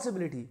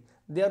responsibility?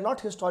 They are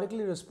not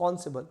historically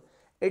responsible.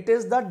 It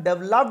is the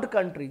developed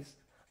countries.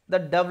 The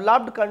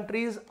developed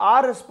countries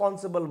are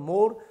responsible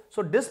more,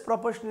 so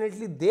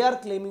disproportionately they are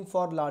claiming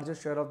for larger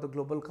share of the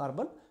global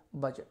carbon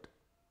budget,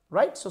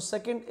 right? So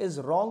second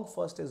is wrong,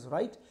 first is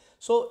right.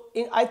 So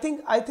I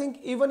think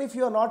even if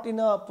you are not in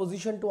a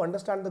position to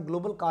understand the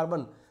global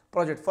carbon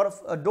project,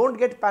 don't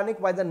get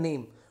panicked by the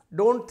name.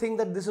 Don't think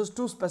that this is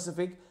too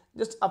specific.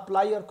 Just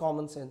apply your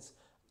common sense.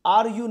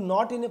 Are you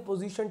not in a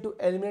position to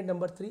eliminate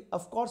number 3?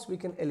 Of course we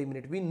can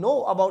eliminate. We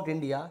know about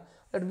India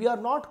that we are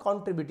not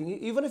contributing.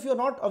 Even if you are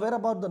not aware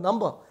about the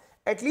number,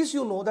 at least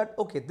you know that,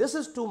 okay, this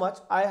is too much.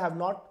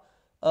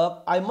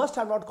 I must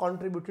have not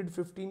contributed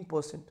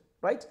 15%,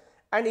 right?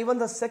 And even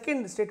the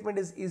second statement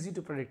is easy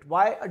to predict.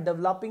 Why a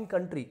developing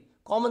country?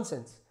 Common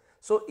sense.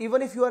 So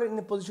even if you are in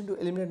a position to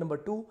eliminate number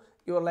 2,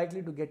 you are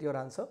likely to get your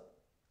answer.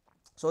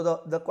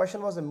 So the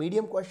question was a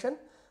medium question.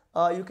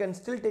 You can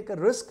still take a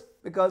risk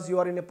because you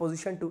are in a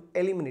position to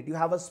eliminate. You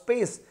have a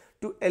space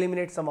to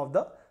eliminate some of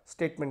the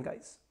statement,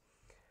 guys.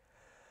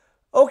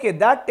 Okay,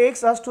 that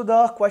takes us to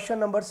the question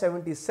number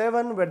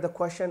 77, where the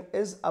question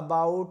is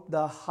about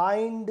the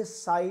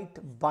hindsight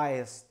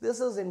bias. This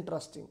is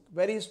interesting.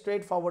 Very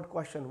straightforward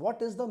question.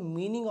 What is the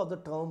meaning of the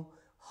term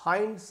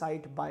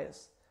hindsight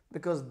bias?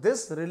 Because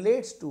this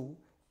relates to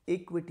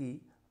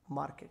equity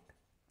market.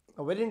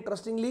 Now, very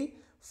interestingly,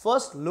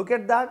 first look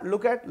at that,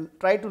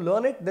 try to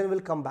learn it, then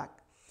we'll come back.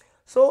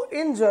 So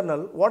in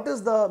general, what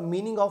is the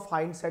meaning of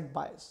hindsight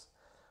bias?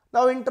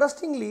 Now,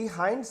 interestingly,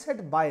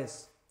 hindsight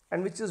bias,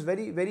 and which is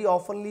very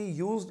oftenly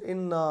used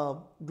in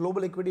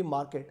global equity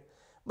market.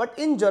 But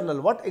in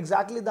general, what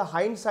exactly the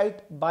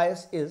hindsight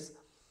bias is,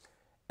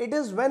 it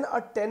is when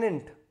a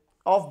tenet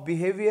of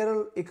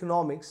behavioral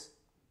economics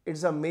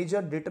is a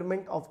major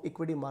determinant of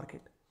equity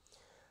market.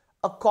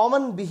 A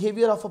common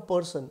behavior of a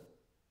person,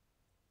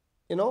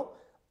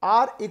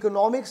 our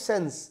economic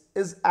sense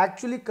is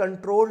actually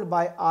controlled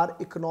by our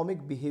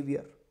economic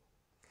behavior.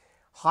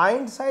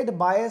 Hindsight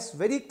bias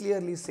very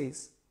clearly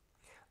says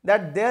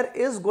that there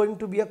is going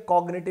to be a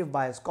cognitive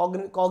bias.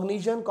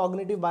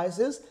 Cognitive bias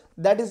is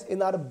that is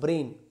in our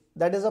brain.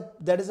 That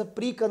is a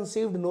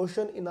preconceived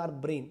notion in our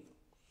brain.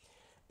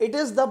 It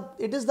is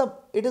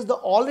the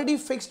already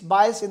fixed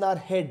bias in our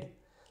head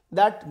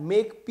that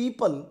make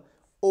people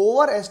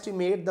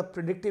overestimate the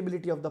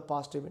predictability of the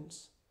past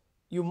events.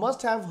 You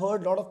must have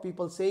heard a lot of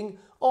people saying,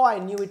 oh, I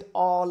knew it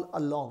all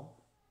along,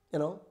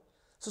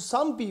 So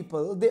some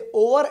people, they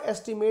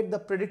overestimate the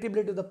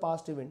predictability of the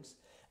past events,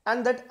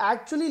 and that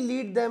actually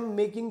lead them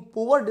making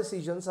poor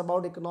decisions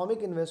about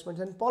economic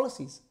investments and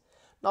policies.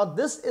 Now,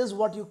 this is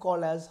what you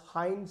call as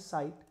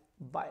hindsight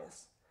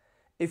bias.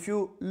 If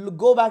you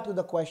go back to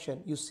the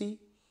question, you see,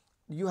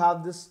 you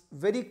have this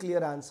very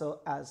clear answer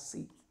as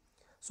C.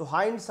 So,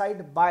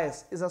 hindsight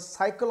bias is a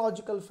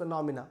psychological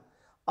phenomena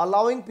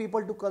allowing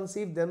people to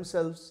conceive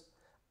themselves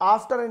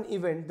after an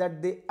event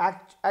that they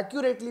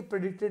accurately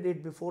predicted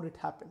it before it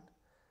happened.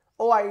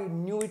 Oh, I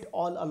knew it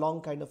all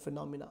along kind of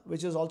phenomena,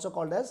 which is also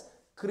called as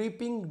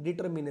creeping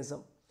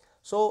determinism.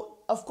 So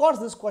of course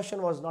this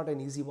question was not an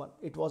easy one.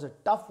 It was a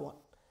tough one.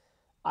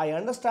 I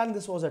understand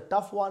this was a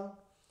tough one.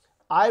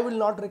 I will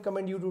not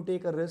recommend you to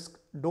take a risk.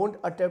 Don't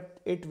attempt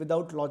it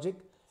without logic.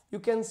 You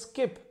can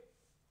skip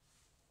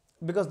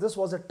because this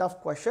was a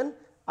tough question.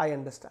 I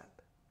understand.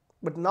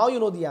 But now you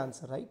know the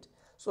answer, right?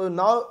 So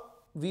now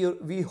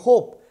we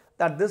hope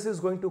that this is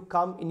going to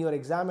come in your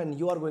exam and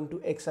you are going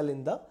to excel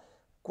in the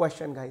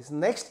question, guys.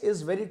 Next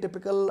is very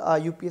typical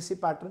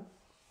UPSC pattern,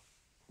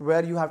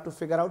 where you have to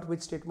figure out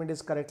which statement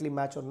is correctly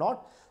matched or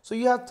not. So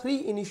you have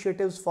three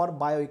initiatives for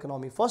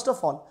bioeconomy. First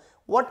of all,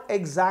 what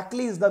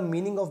exactly is the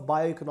meaning of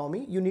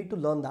bioeconomy? You need to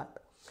learn that.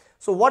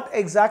 So what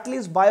exactly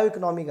is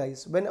bioeconomy,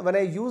 guys? When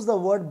I use the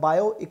word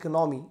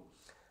bioeconomy,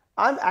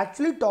 I'm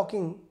actually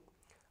talking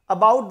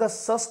about the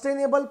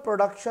sustainable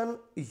production,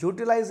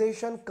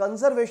 utilization,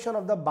 conservation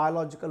of the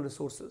biological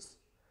resources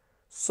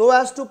so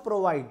as to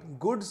provide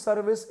good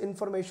service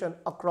information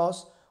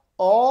across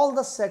all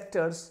the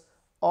sectors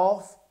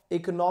of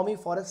economy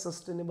for a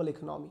sustainable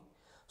economy.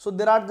 So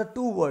there are the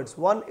two words.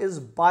 One is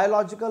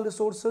biological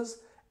resources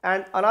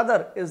and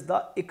another is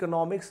the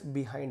economics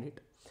behind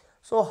it.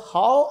 So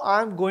how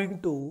I am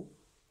going to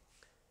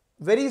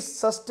very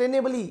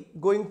sustainably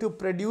going to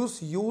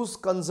produce, use,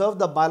 conserve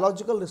the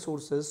biological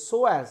resources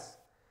so as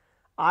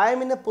I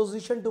am in a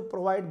position to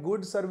provide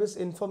good service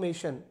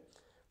information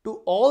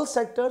to all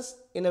sectors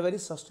in a very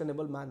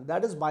sustainable manner.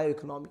 That is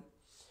bioeconomy.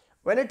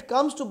 When it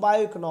comes to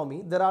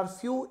bioeconomy, there are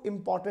few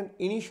important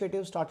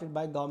initiatives started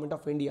by Government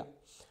of India.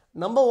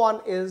 Number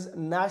one is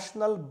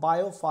National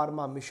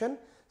Biopharma Mission,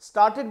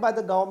 started by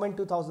the government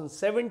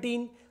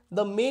 2017.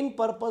 The main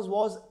purpose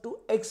was to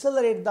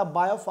accelerate the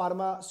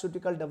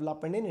biopharmaceutical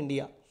development in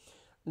India.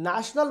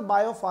 National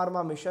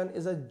Biopharma Mission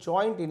is a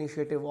joint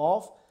initiative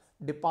of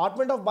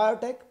Department of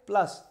Biotech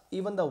plus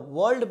even the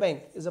World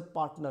Bank is a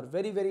partner.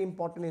 Very, very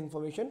important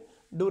information.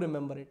 Do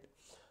remember it.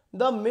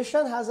 The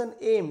mission has an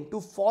aim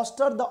to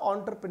foster the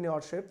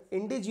entrepreneurship,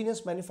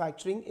 indigenous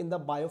manufacturing in the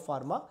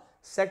biopharma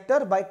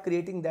sector by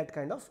creating that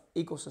kind of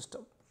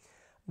ecosystem.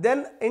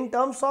 Then in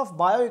terms of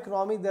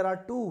bioeconomy, there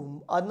are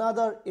two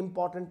another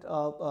important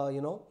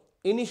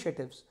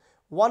initiatives.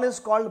 One is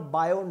called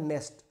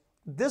BioNest.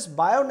 This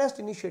BioNest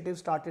initiative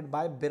started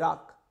by BIRAC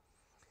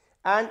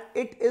and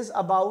it is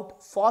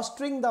about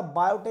fostering the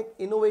biotech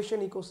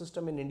innovation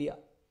ecosystem in India.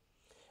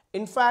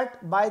 In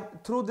fact,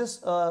 through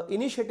this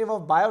initiative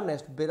of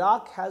BioNest,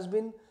 BIRAC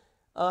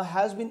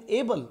has been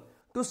able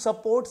to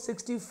support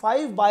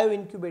 65 bio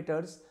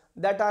incubators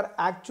that are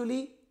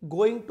actually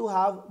going to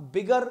have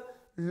bigger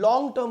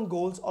long-term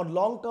goals or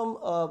long-term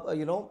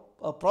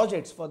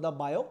projects for the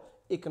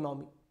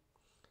bioeconomy.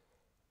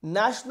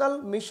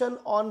 National Mission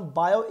on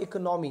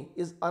Bioeconomy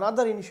is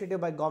another initiative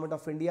by Government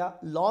of India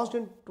launched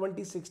in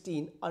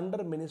 2016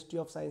 under Ministry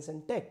of Science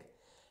and Tech.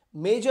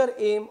 Major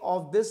aim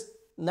of this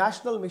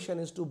national mission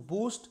is to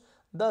boost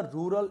the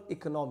rural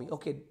economy.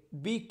 Okay,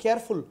 be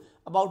careful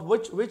about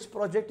which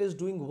project is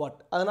doing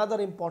what. Another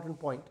important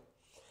point.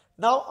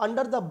 Now,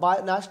 under the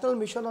National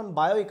Mission on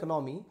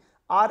Bioeconomy,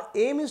 our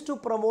aim is to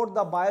promote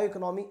the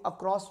bioeconomy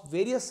across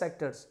various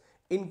sectors,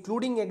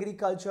 including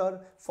agriculture,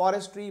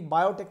 forestry,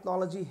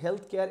 biotechnology,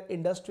 healthcare,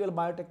 industrial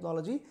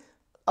biotechnology,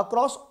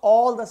 across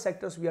all the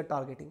sectors we are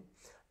targeting.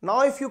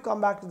 Now, if you come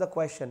back to the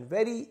question,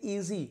 very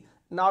easy,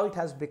 now it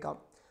has become.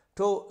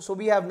 So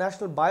we have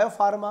National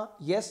Biopharma,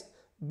 yes,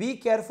 be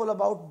careful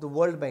about the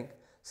World Bank.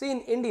 See,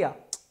 in India,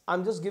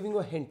 I'm just giving you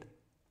a hint.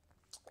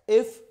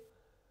 If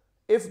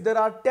there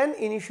are 10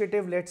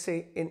 initiatives, let's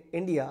say in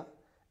India,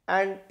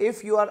 and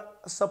if you are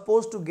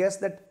supposed to guess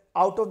that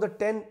out of the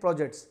 10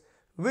 projects,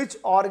 which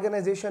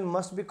organization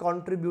must be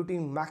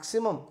contributing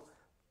maximum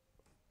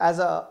as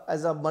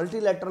a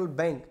multilateral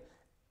bank,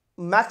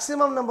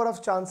 maximum number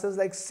of chances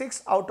like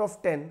 6 out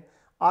of 10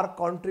 are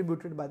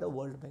contributed by the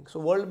World Bank. So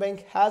World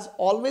Bank has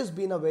always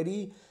been a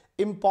very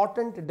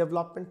important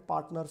development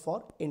partner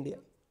for India.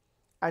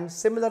 And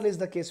similarly is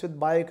the case with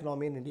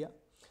bioeconomy in India.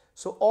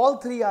 So all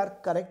three are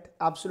correct.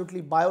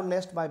 Absolutely.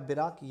 BioNest by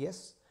BIRAC,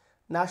 yes.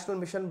 National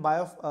Mission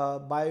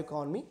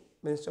Bioeconomy,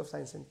 Ministry of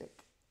Science and Tech.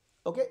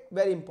 Okay,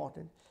 very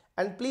important.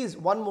 And please,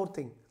 one more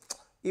thing.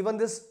 Even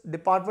this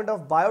Department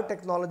of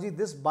Biotechnology,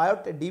 this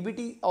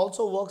DBT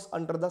also works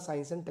under the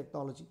Science and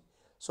Technology.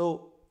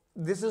 So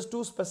this is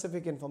too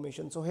specific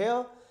information. So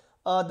here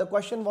the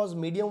question was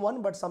medium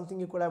one, but something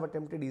you could have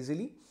attempted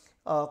easily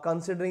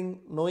considering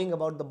knowing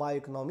about the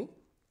bioeconomy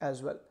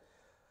as well.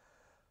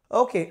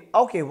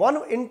 Okay,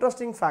 one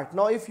interesting fact.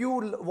 Now, if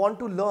you want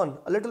to learn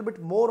a little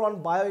bit more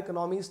on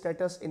bioeconomy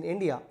status in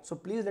India, so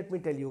please let me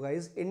tell you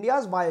guys,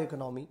 India's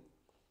bioeconomy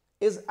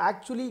is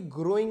actually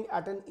growing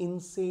at an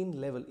insane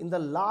level. In the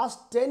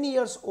last 10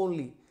 years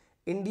only,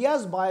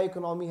 India's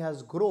bioeconomy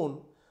has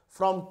grown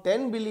from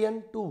 10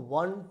 billion to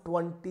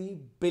 120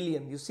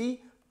 billion. You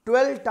see,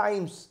 12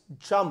 times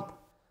jump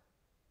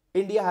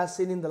India has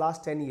seen in the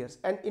last 10 years.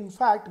 And in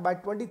fact, by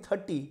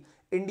 2030,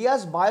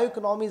 India's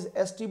bioeconomy is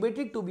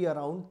estimated to be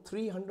around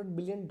 $300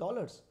 billion.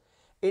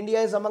 India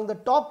is among the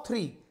top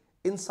 3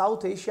 in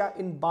South Asia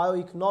in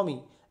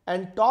bioeconomy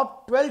and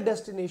top 12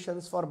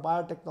 destinations for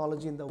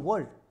biotechnology in the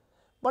world.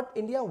 But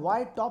India,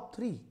 why top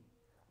 3?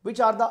 Which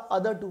are the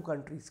other 2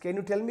 countries? Can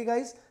you tell me,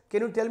 guys?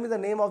 Can you tell me the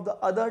name of the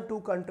other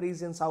 2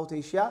 countries in South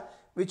Asia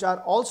which are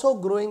also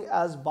growing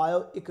as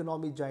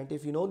bioeconomy giant?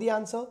 If you know the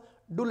answer,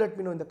 do let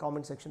me know in the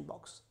comment section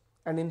box.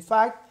 And in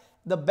fact,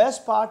 the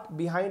best part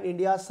behind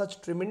India's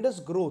such tremendous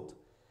growth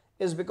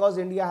is because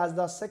India has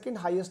the second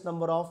highest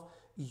number of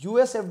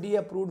US FDA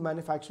approved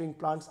manufacturing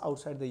plants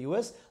outside the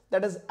US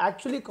that has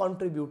actually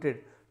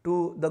contributed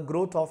to the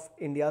growth of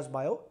India's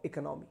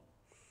bioeconomy.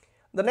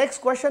 The next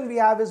question we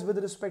have is with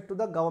respect to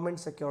the government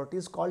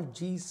securities called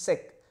GSEC.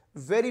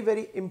 Very,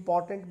 very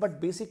important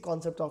but basic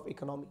concept of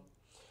economy.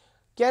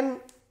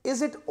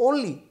 Is it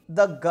only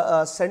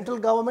the central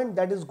government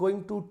that is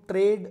going to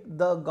trade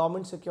the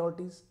government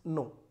securities?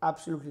 No,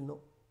 absolutely no.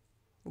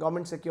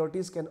 Government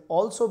securities can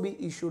also be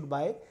issued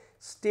by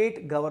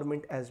state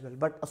government as well.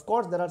 But of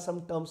course, there are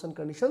some terms and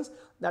conditions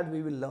that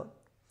we will learn.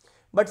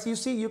 But you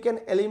see, you can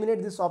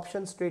eliminate this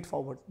option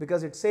straightforward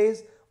because it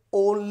says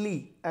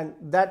only, and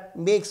that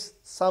makes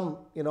some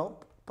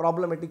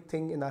problematic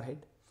thing in our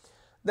head.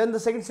 Then the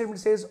second statement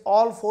says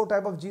all 4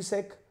 types of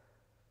GSEC.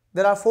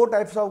 There are 4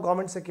 types of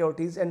government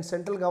securities and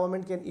central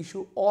government can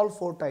issue all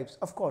 4 types.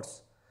 Of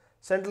course,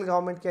 central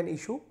government can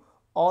issue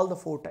all the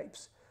 4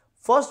 types.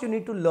 First, you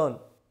need to learn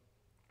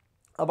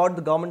about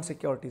the government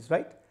securities,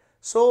 right?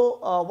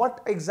 So,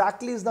 what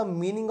exactly is the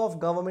meaning of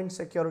government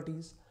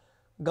securities?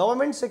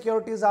 Government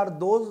securities are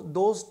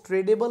those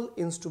tradable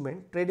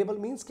instrument. Tradable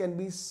means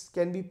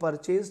can be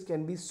purchased,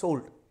 can be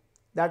sold.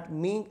 That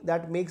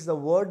makes the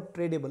word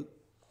tradable.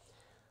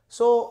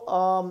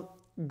 So,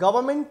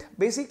 government,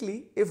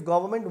 basically, if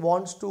government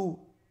wants to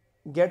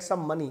get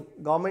some money,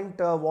 government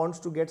wants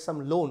to get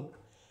some loan,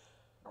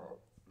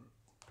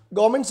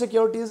 government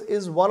securities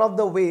is one of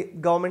the way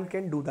government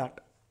can do that.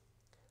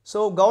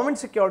 So, government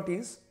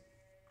securities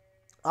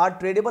are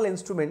tradable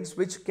instruments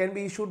which can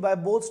be issued by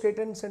both state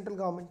and central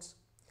governments.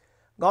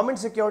 Government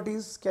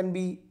securities can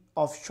be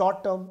of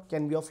short term,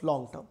 can be of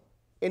long term.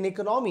 In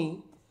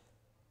economy,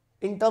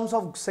 in terms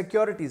of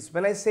securities,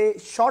 when I say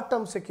short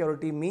term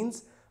security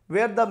means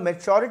where the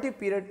maturity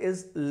period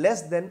is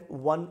less than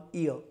 1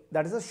 year,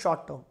 that is a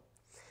short term.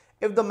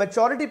 If the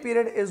maturity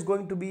period is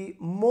going to be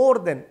more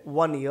than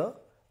 1 year,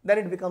 then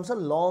it becomes a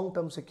long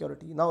term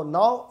security.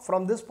 Now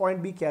from this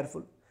point, be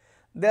careful.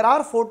 There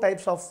are 4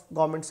 types of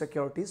government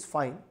securities,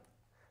 fine,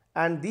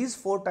 and these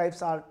 4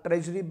 types are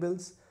treasury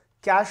bills,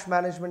 cash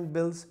management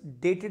bills,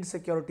 dated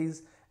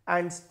securities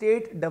and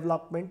state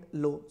development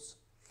loans.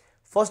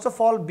 First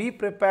of all, be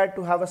prepared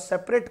to have a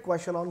separate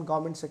question on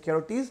government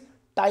securities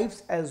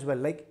types as well,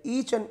 like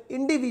each and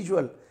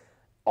individual,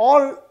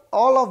 all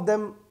of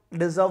them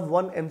deserve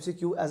one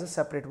MCQ as a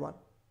separate one.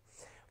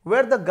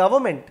 Where the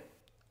government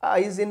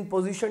is in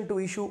position to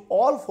issue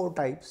all 4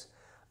 types,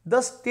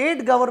 the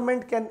state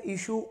government can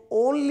issue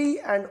only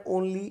and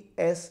only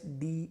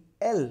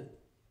SDL.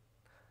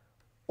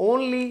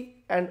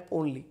 Only and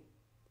only.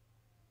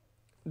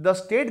 The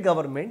state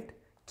government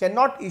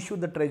cannot issue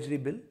the treasury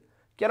bill,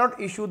 cannot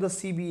issue the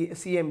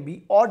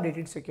CMB or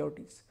dated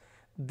securities.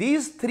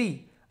 These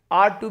 3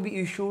 are to be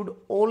issued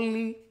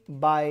only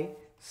by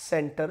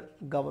center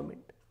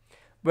government,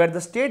 where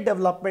the state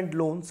development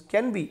loans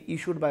can be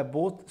issued by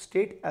both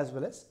state as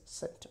well as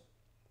center.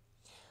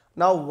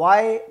 Now,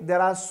 why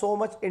there are so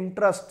much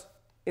interest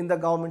in the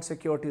government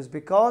securities?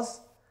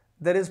 Because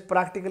there is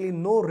practically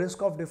no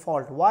risk of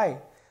default. Why?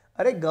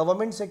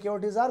 Government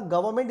securities are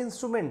government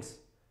instruments.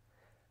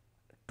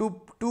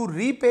 To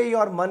repay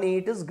your money,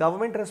 it is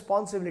government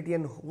responsibility,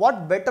 and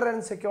what better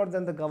and secure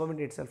than the government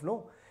itself?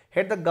 No.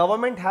 Here the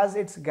government has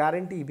its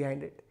guarantee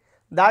behind it.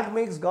 That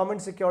makes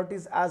government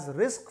securities as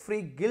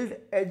risk-free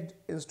gilt-edged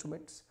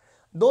instruments.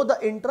 Though the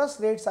interest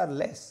rates are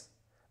less,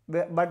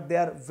 but they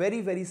are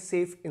very, very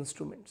safe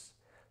instruments.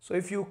 So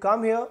if you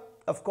come here,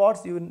 of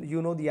course,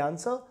 you know the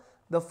answer.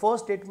 The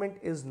first statement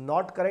is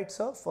not correct,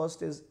 sir.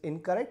 First is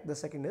incorrect. The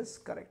second is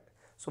correct.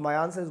 So my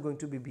answer is going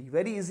to be B.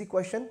 Very easy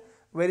question,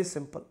 very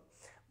simple.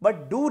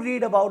 But do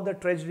read about the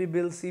treasury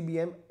bill,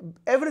 CBM,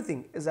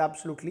 everything is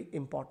absolutely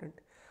important.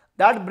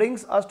 That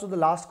brings us to the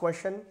last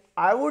question.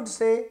 I would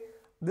say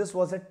this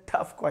was a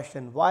tough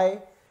question.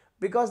 Why?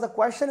 Because the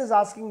question is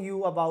asking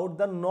you about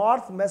the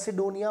North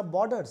Macedonia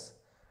borders.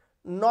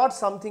 Not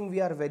something we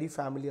are very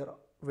familiar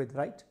with,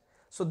 right?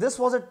 So this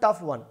was a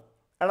tough one,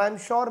 and I'm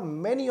sure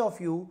many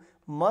of you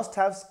must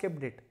have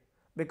skipped it,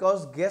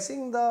 because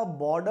guessing the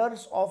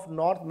borders of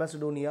North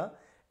Macedonia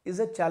is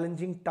a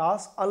challenging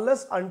task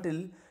unless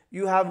until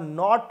you have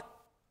not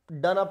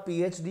done a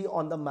PhD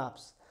on the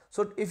maps.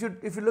 So if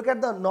you look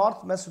at the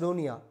North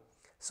Macedonia,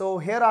 so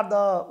here are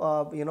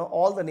the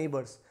all the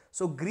neighbors.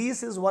 So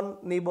Greece is one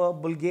neighbor,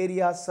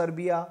 Bulgaria,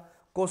 Serbia,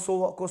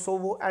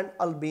 Kosovo and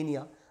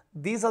Albania.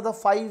 These are the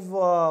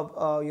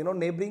 5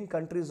 neighboring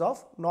countries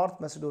of North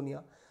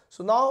Macedonia.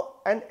 So now,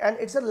 and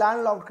it's a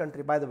landlocked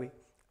country, by the way.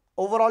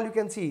 Overall, you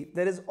can see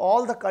there is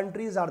all the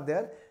countries are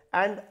there,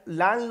 and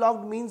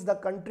landlocked means the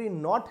country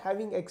not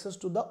having access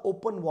to the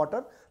open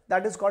water,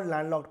 that is called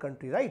landlocked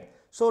country, right?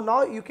 So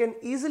now you can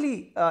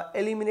easily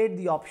eliminate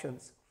the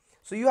options.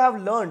 So you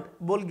have learned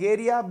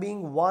Bulgaria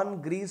being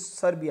one, Greece,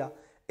 Serbia.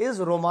 Is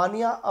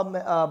Romania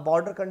a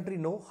border country?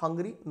 No.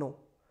 Hungary? No.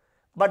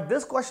 But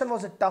this question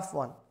was a tough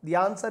one. The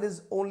answer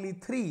is only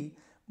 3,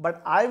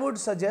 but I would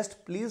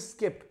suggest please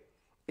skip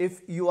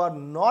if you are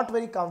not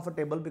very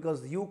comfortable,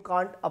 because you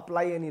can't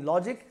apply any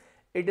logic.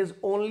 It is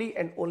only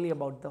and only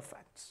about the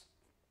facts.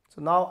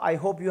 So now I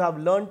hope you have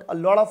learned a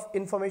lot of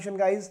information,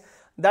 guys.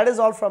 That is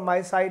all from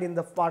my side in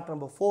the part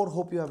number 4.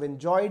 Hope you have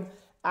enjoyed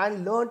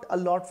and learned a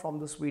lot from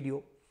this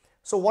video.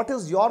 So what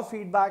is your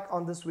feedback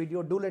on this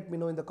video? Do let me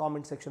know in the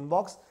comment section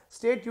box.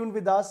 Stay tuned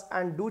with us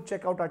and do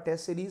check out our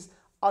test series.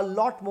 A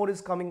lot more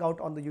is coming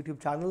out on the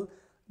YouTube channel.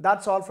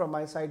 That's all from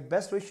my side.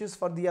 Best wishes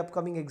for the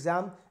upcoming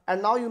exam.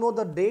 And now you know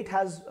the date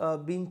has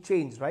been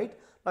changed, right?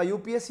 Now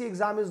UPSC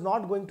exam is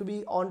not going to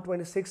be on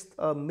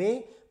 26th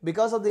May.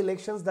 Because of the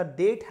elections, the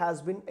date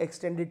has been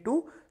extended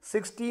to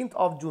 16th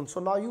of June. So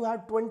now you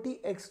have 20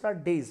 extra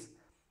days.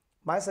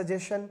 My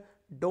suggestion,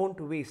 don't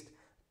waste.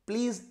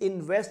 Please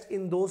invest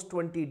in those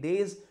 20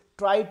 days.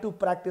 Try to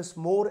practice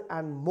more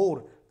and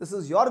more. This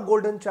is your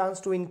golden chance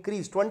to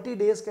increase. 20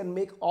 days can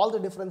make all the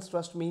difference,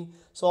 trust me.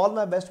 So all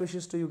my best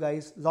wishes to you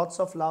guys. Lots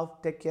of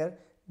love. Take care.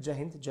 Jai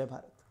Hind, Jai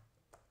Bharat.